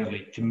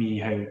generally, to me,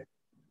 how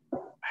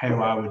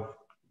I would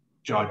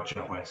judge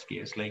a whiskey.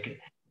 It's like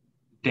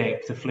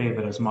depth of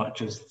flavour as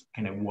much as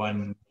kind of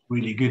one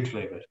really good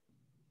flavour.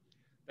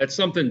 That's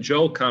something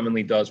Joe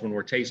commonly does when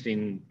we're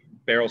tasting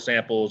barrel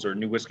samples or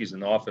new whiskeys in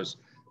the office.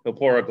 He'll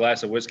pour a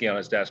glass of whiskey on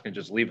his desk and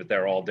just leave it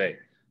there all day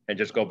and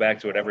just go back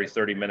to it every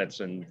 30 minutes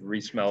and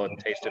re-smell it and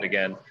taste it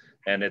again.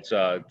 And it's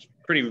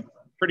pretty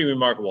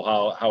remarkable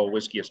how a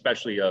whiskey,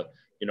 especially a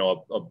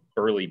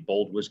burly,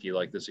 bold whiskey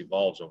like this,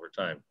 evolves over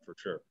time, for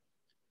sure.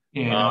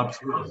 Yeah,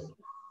 absolutely.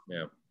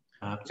 Yeah.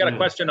 Absolutely. Got a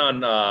question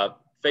on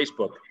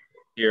Facebook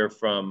here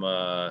from,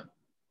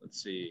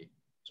 let's see,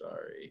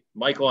 sorry.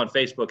 Michael on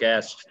Facebook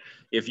asks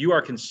if you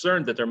are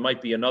concerned that there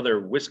might be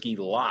another whiskey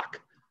lock.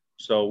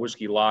 So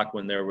whiskey lock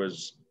when there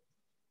was,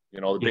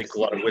 the big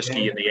glut of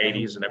whiskey in the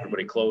 80s and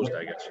everybody closed,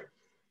 I guess.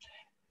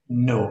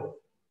 No,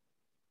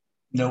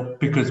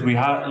 because we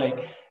have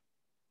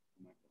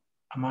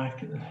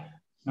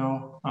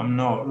no, I'm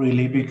not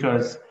really,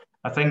 because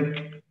I think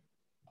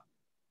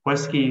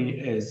whiskey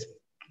is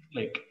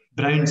like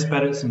brown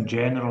spirits in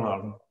general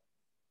are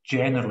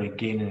generally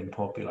gaining in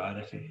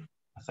popularity.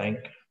 I think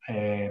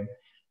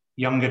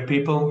younger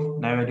people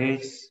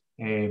nowadays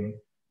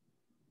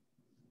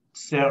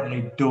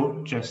certainly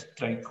don't just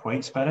drink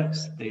white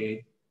spirits.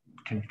 They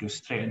can go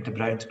straight into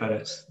brown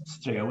spirits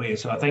straight away.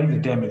 So I think the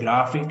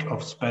demographic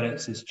of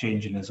spirits is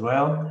changing as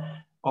well.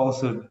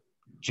 Also,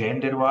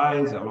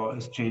 gender-wise, a lot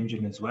is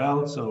changing as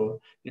well.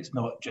 So it's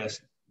not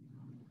just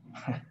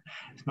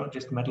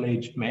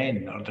middle-aged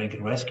men that are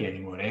drinking whiskey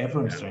anymore.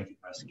 Everyone's drinking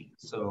whiskey.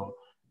 So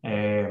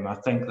I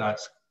think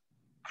that's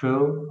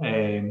cool.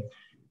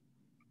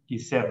 You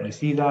certainly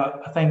see that.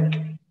 I think,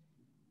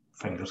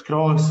 fingers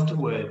crossed,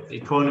 with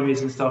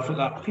economies and stuff like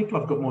that, people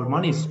have got more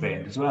money to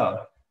spend as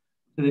well.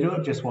 So they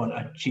don't just want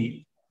a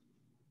cheap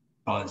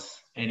buzz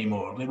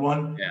anymore. They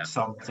want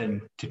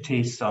something to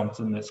taste,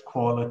 something that's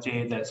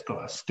quality, that's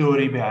got a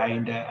story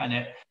behind it, and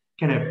it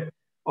kind of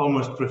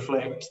almost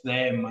reflects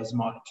them as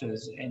much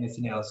as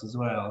anything else as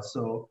well.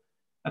 So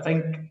I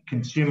think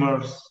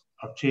consumers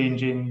are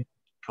changing,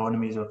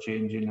 economies are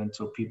changing, and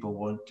so people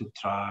want to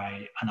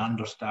try and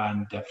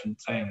understand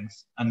different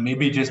things and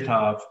maybe just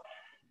have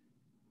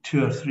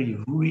 2 or 3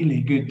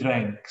 really good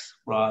drinks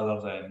rather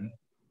than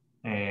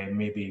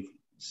maybe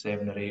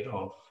 7 or 8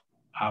 of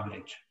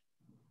average.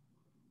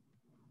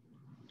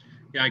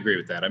 Yeah, I agree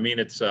with that. I mean,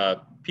 it's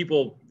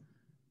people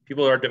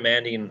are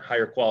demanding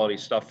higher quality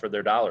stuff for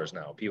their dollars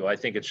now. I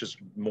think it's just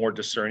more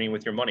discerning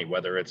with your money,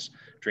 whether it's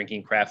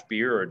drinking craft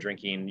beer or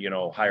drinking,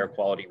 higher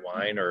quality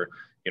wine, or,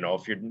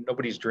 if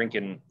nobody's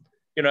drinking,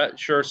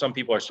 sure, some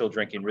people are still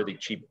drinking really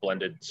cheap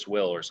blended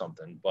swill or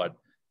something, but,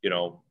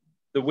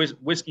 the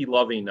whiskey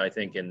loving, I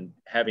think, and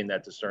having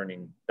that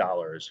discerning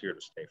dollar is here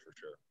to stay for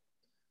sure.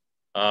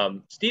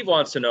 Steve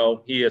wants to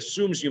know, he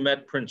assumes you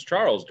met Prince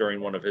Charles during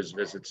one of his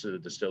visits to the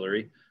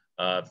distillery.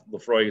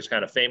 Laphroaig is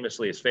kind of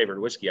famously his favorite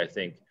whiskey, I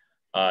think.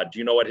 Do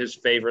you know what his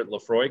favorite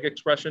Laphroaig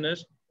expression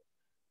is?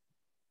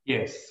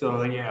 Yes,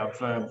 so yeah,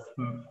 I've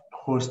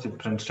hosted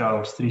Prince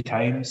Charles 3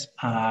 times,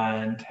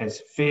 and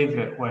his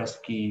favorite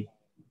whiskey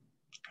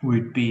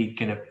would be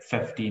kind of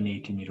 15,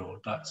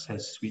 18-year-old. That's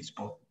his sweet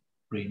spot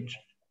range.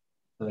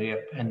 So yeah,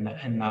 in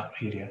that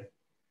area.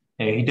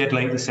 He did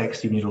like the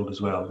 16-year-old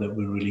as well that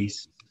we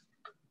released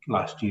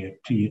last year.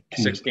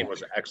 16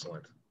 was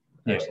excellent.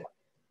 Yeah. Excellent.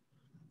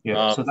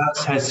 Yeah, so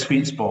that's his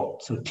sweet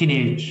spot. So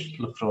teenage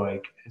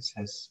Laphroaig is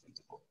his sweet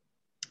spot.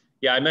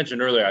 Yeah, I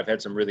mentioned earlier I've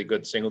had some really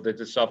good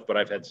single-digit stuff, but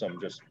I've had some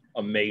just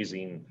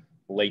amazing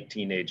late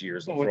teenage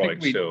years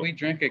Laphroaig too. We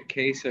drank a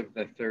case of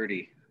the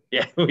 30.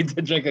 Yeah, we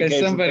did drink a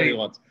case of 30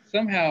 once.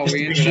 Somehow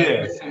we ended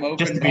up with some open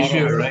just to bottles. Be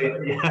sure, right?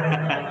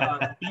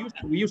 Yeah.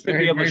 We used to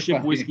be able to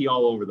ship whiskey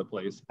all over the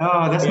place.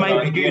 Oh, this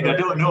might be good. I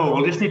don't know.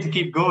 We'll just need to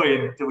keep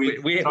going.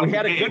 We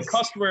had a good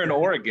customer in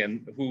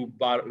Oregon who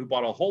bought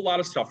a whole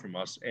lot of stuff from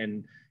us,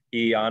 and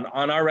he on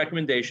our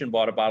recommendation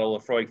bought a bottle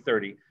of Laphroaig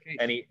 30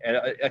 and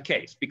a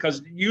case,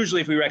 because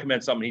usually if we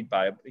recommend something he'd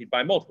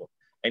buy multiple.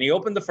 And he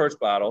opened the first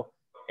bottle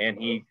and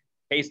he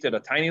tasted a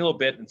tiny little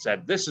bit and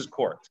said, "This is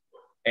corked."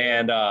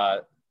 And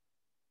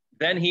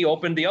then he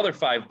opened the other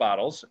 5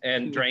 bottles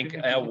and drank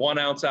 1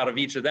 ounce out of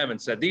each of them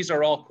and said, "These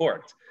are all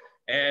corked."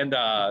 And,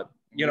 and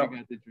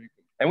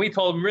we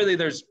told him, really,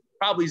 there's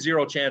probably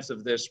 0 chance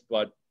of this,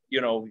 but,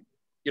 you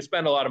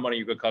spend a lot of money,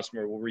 you're a good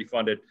customer, we'll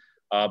refund it.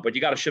 But you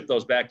got to ship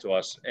those back to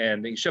us.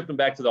 And he shipped them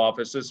back to the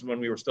office. This is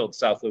when we were still at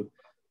South Loop.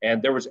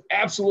 And there was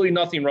absolutely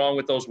nothing wrong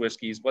with those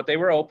whiskeys, but they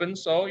were open.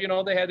 So,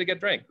 they had to get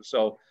drank.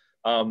 So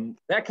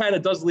that kind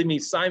of does leave me.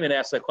 Simon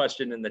asked that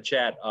question in the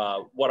chat,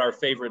 what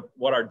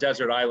our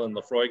desert island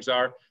Laphroaigs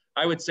are.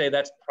 I would say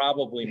that's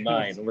probably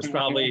mine. It was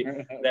probably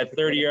that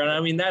 30-year. And I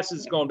mean, that's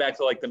just going back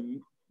to like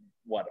the,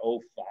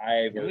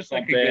 05 or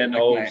something,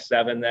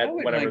 07, that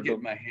whatever. Like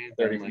get my hands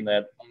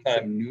on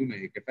some new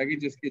make. If I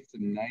could just get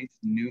some nice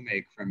new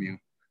make from you,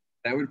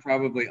 that would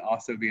probably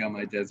also be on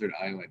my desert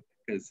island.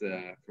 Because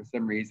for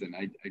some reason,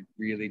 I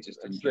really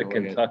just enjoy the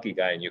Kentucky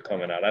guy in you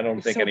coming out. I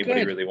don't think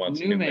anybody really wants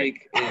new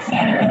make. Is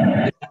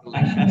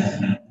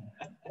delicious.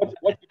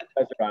 What's your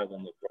desert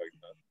island Laphroaig?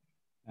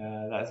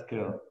 That's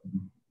cool.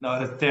 No,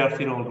 the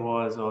 30-year-old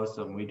was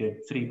awesome. We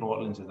did 3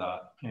 bottlings of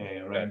that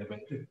around about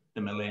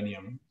the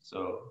millennium.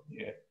 So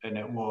yeah, and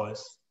it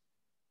was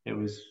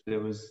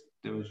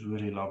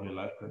really lovely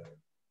liquid.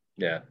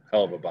 Yeah,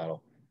 hell of a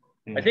bottle.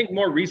 Yeah. I think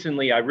more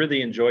recently, I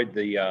really enjoyed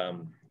the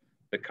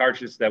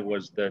cartridge that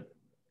was the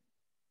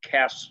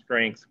cask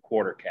strength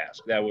quarter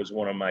cask. That was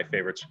one of my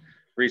favorites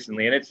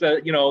recently. And it's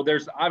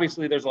there's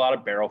a lot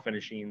of barrel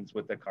finishings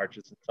with the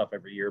cartridge and stuff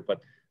every year, but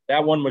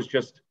that one was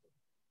just,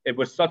 it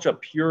was such a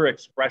pure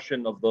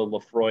expression of the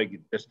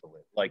Laphroaig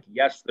distillate. Like,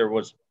 yes,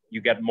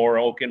 you get more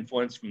oak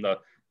influence from the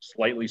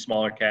slightly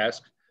smaller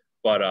cask,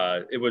 but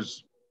it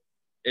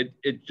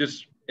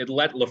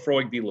let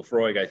Laphroaig be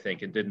Laphroaig, I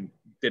think, and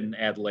didn't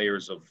add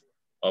layers of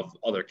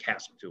other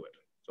cask to it,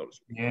 so to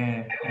speak.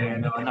 Yeah,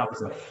 no, and that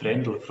was a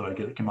friend of Laphroaig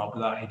that came up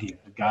with that idea.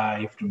 A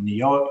guy from New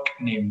York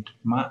named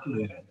Matt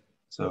Lurin.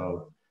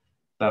 So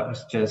that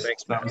was his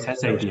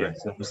idea.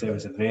 So it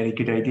was a very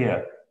good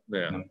idea.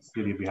 Yeah, and I'm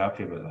sure you'll be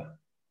happy with that.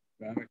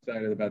 I'm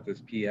excited about this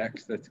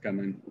PX that's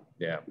coming.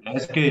 Yeah,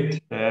 that's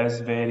good. That's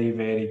very,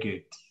 very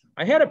good.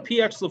 I had a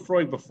PX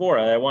Laphroaig before.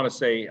 I want to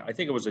say, I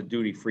think it was a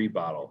duty-free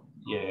bottle.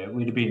 Yeah, it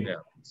would have been. Yeah.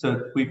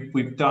 So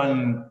we've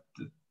done,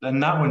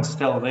 and that one's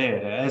still there.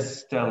 It is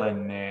still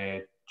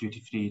in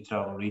duty-free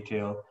travel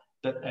retail.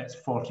 It's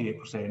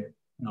 48%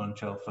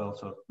 non-chill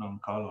filter,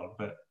 non-color,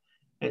 but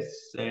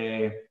it's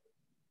the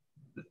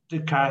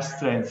cask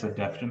strength's a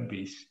different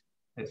beast.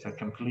 It's a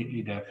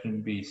completely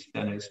different beast,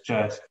 and it's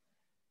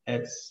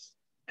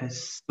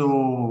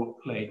so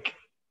like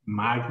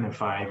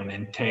magnified and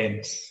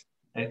intense.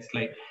 It's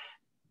like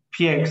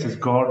PX is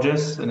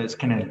gorgeous and it's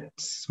kind of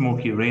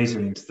smoky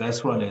raisins.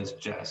 This one is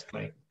just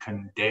like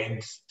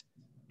condensed.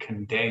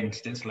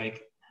 It's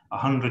like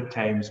 100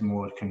 times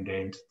more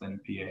condensed than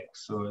PX.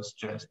 So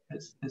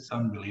it's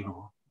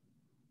unbelievable.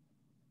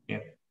 Yeah.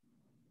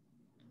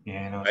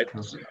 Yeah, no, it's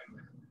cool.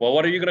 Well,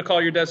 what are you going to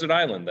call your desert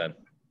island then?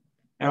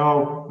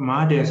 Oh,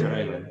 my desert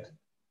island.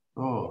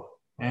 Oh,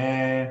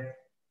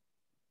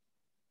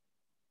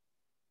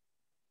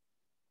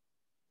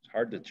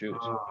 hard to choose.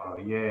 Oh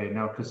yeah,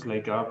 no, because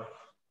like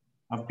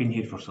I've been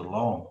here for so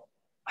long.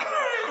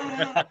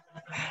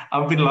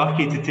 I've been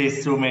lucky to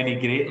taste so many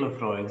great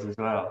Laphroaigs as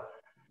well.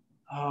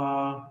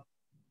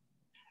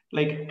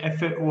 Like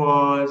if it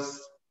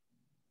was,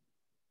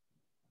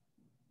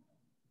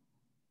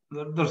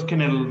 there's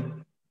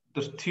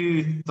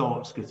two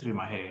thoughts go through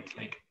my head.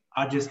 Like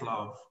I just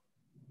love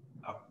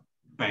a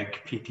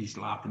big peaty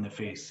slap in the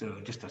face.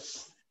 So just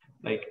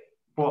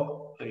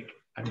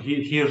and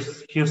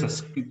here's a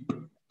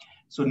scoop.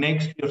 So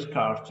next year's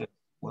cartridge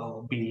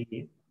will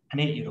be an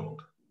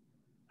 8-year-old,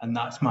 and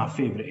that's my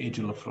favourite age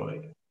of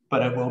Laphroaig.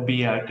 But it will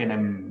be a kind of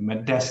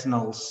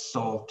medicinal,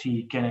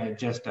 salty, kind of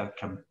just a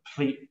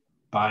complete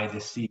by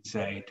the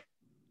seaside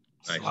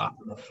slap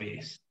in the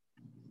face.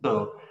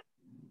 So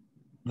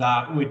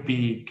that would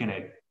be kind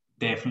of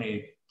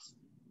definitely,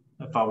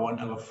 if I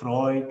want a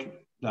Laphroaig,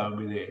 that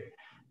would be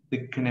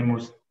the kind of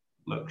most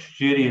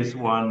luxurious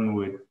one.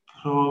 Would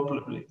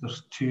probably,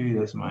 there's two,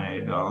 that's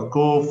my, I'll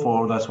go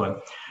for this one.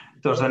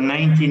 There's a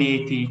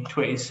 1980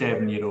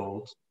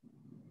 27-year-old,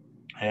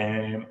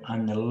 and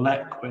the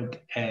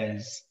liquid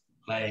is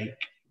like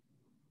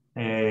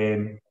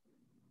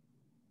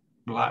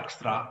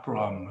blackstrap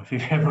rum. If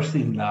you've ever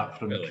seen that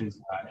from the cruise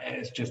line,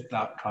 it's just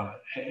that colour.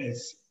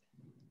 It's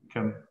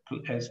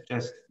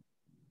just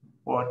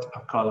what a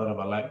colour of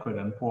a liquid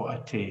and what a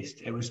taste.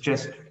 It was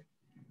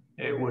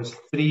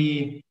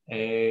 3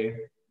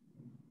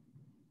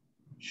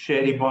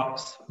 sherry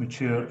butts,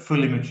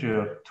 fully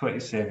mature,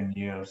 27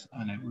 years,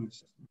 and it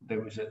was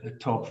at the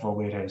top of a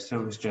warehouse,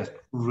 so it was just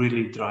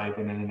really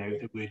driving in and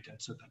out the wood,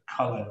 and so the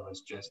colour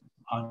was just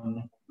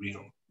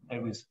unreal.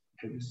 It was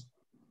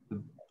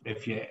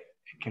if you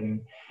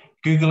can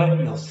Google it,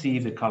 you'll see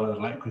the colour of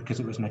the liquid because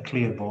it was in a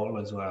clear bottle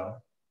as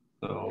well.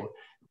 So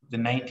the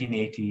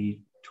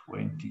 1980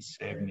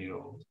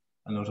 27-year-old,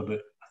 and there's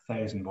about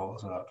 1,000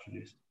 bottles of that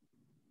produced.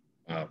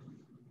 Wow.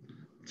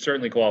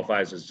 Certainly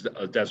qualifies as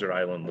a desert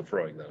island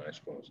Laphroaig then, I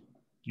suppose.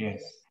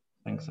 Yes,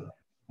 I think so.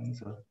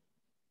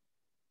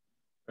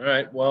 All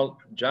right. Well,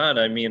 John,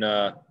 I mean,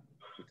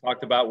 we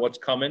talked about what's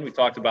coming. We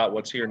talked about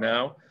what's here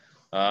now.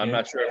 I'm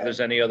not sure if there's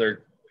any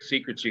other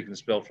secrets you can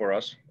spill for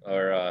us,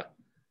 or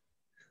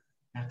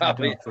I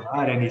don't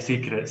provide any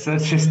secrets.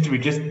 It's just we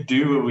just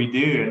do what we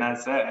do, and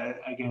that's it,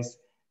 I guess.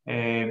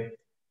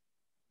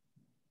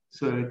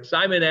 So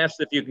Simon asked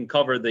if you can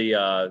cover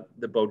the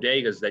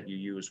bodegas that you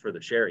use for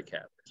the sherry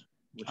cabinets,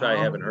 which I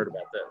haven't heard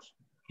about this.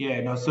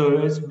 Yeah, no. So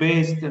it's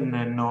based in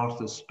the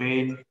north of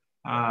Spain,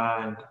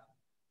 and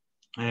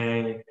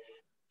they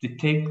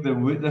take the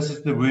wood. This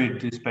is the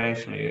wood,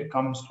 especially. It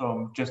comes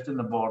from just in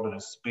the border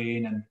of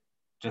Spain and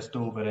just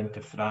over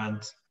into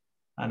France,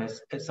 and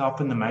it's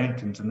up in the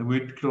mountains, and the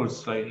wood grows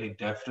slightly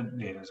different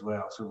there as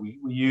well. So we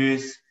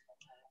use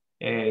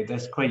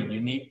this quite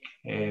unique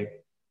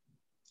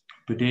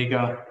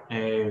bodega,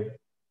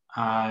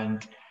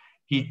 and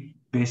he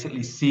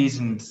basically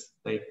seasons,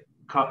 like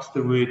cuts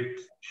the wood,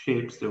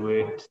 shapes the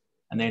wood,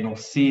 and then he'll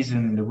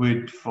season the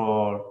wood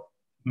for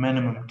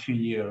minimum 2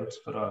 years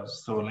for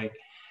us. So like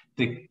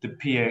the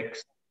PX,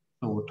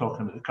 so we're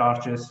talking about the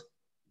cartridge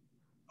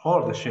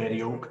or the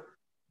sherry oak,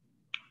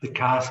 the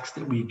casks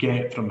that we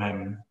get from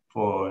him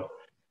for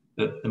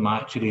the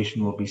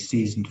maturation will be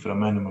seasoned for a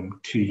minimum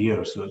 2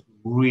 years. So it's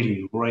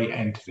really right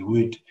into the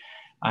wood.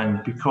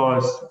 And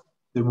because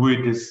the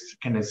wood is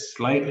kind of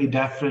slightly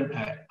different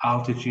at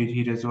altitude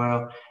here as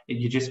well,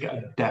 you just get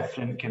a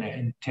different kind of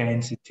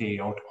intensity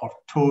or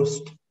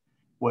toast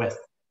with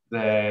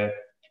the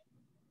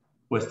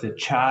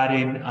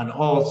charring and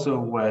also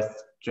with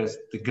just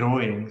the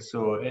growing.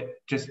 So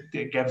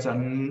it gives a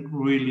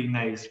really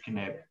nice kind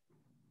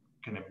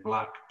of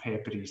black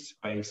peppery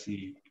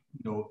spicy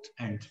note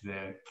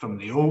from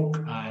the oak.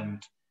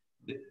 And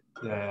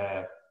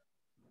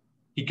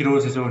he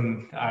grows his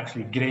own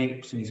actually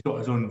grapes, and he's got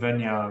his own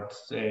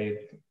vineyards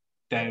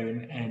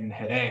down in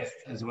Jerez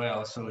as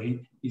well. So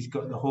he's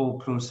got the whole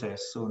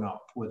process sewn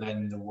up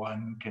within the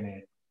one kind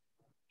of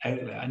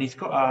outlet, and he's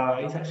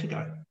actually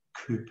got a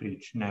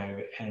cooperage now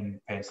in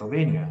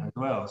Pennsylvania as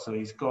well. So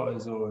he's got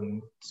his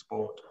own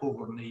spot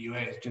over in the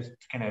US, just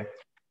kind of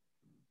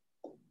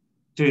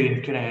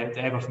doing kind of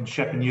everything,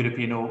 shipping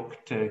European oak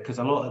because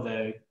a lot of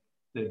the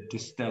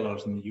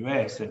distillers in the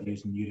US are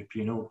using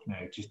European oak now,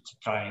 just to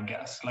try and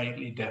get a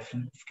slightly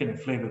different kind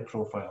of flavour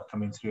profile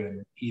coming through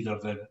in either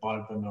the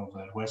bourbon or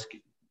the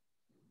whiskey.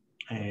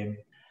 And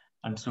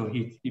so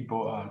he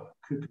bought a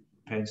cooperage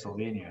in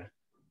Pennsylvania.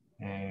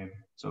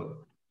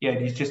 So yeah,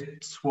 he's just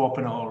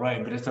swapping it all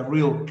around, but it's a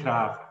real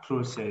craft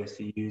process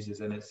he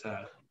uses, and it's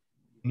a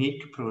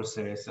unique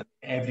process. And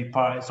every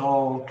part, it's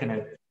all kind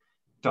of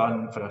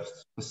done for a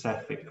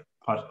specific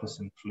purpose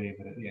and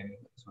flavour at the end of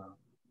it as well.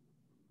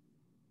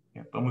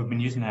 Yeah, but we've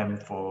been using him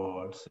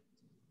for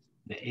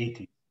the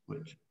 80s,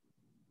 which,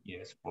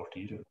 yes, 40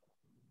 years.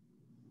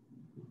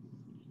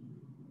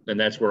 And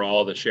that's where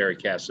all the sherry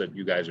casks that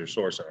you guys are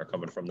sourcing are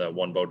coming from, that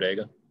one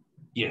bodega?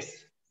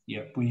 Yes.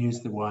 Yeah, we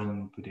use the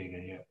one bodega,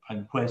 yeah.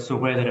 And so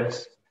whether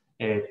it's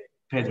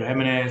Pedro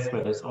Jimenez,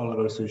 whether it's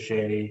Oloroso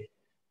sherry,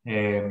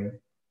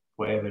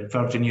 whatever,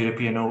 virgin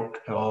European oak,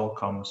 it all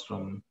comes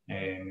from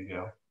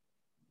Miguel.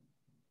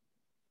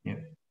 Yeah.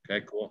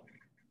 Okay, cool.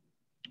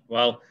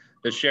 Well,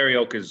 the sherry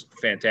oak is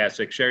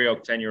fantastic. Sherry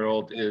oak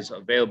 10-year-old is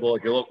available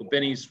at your local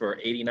Binny's for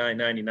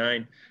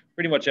 $89.99.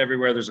 Pretty much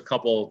everywhere. There's a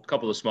couple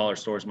of smaller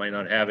stores might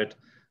not have it,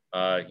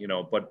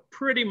 but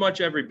pretty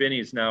much every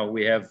Binny's now,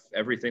 we have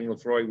everything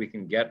Laphroaig we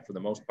can get for the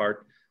most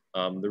part.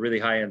 The really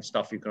high-end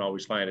stuff you can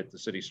always find at the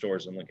city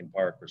stores in Lincoln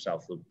Park or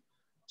South Loop.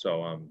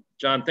 So,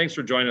 John, thanks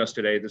for joining us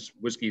today. This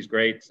whiskey is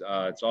great.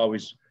 It's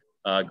always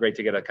great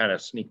to get a kind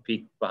of sneak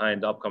peek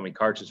behind the upcoming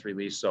cartridge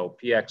release. So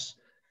PX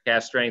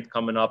cast strength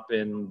coming up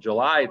in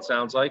July, it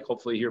sounds like,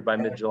 hopefully here by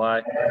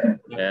mid-July,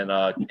 and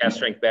cast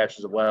strength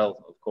batches as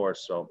well, of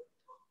course. So,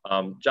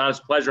 John, it's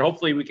a pleasure.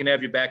 Hopefully we can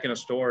have you back in a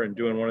store and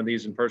doing one of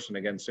these in person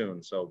again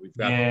soon. So we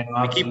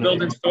keep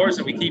building stores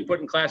and we keep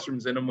putting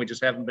classrooms in them. We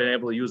just haven't been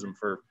able to use them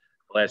for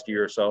the last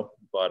year or so,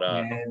 but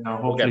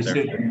we'll get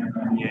there.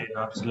 Yeah,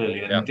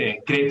 absolutely. And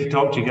great to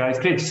talk to you guys.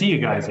 Great to see you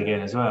guys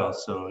again as well.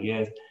 So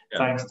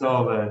thanks to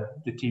all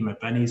the team at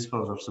Binny's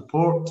for their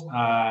support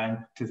and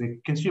to the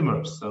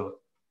consumers. So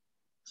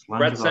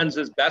Brett sends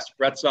his best.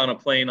 Brett's on a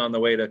plane on the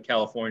way to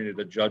California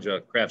to judge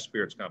a craft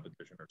spirits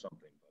competition or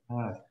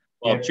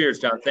something. Cheers,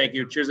 John. Thank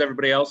you. Cheers,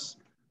 everybody else.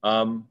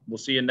 We'll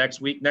see you next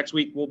week. Next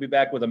week, we'll be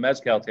back with a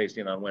mezcal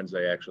tasting on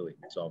Wednesday, actually.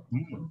 So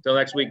until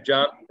next week,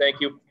 John,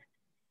 thank you.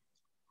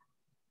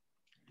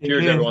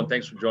 Cheers, everyone.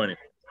 Thanks for joining.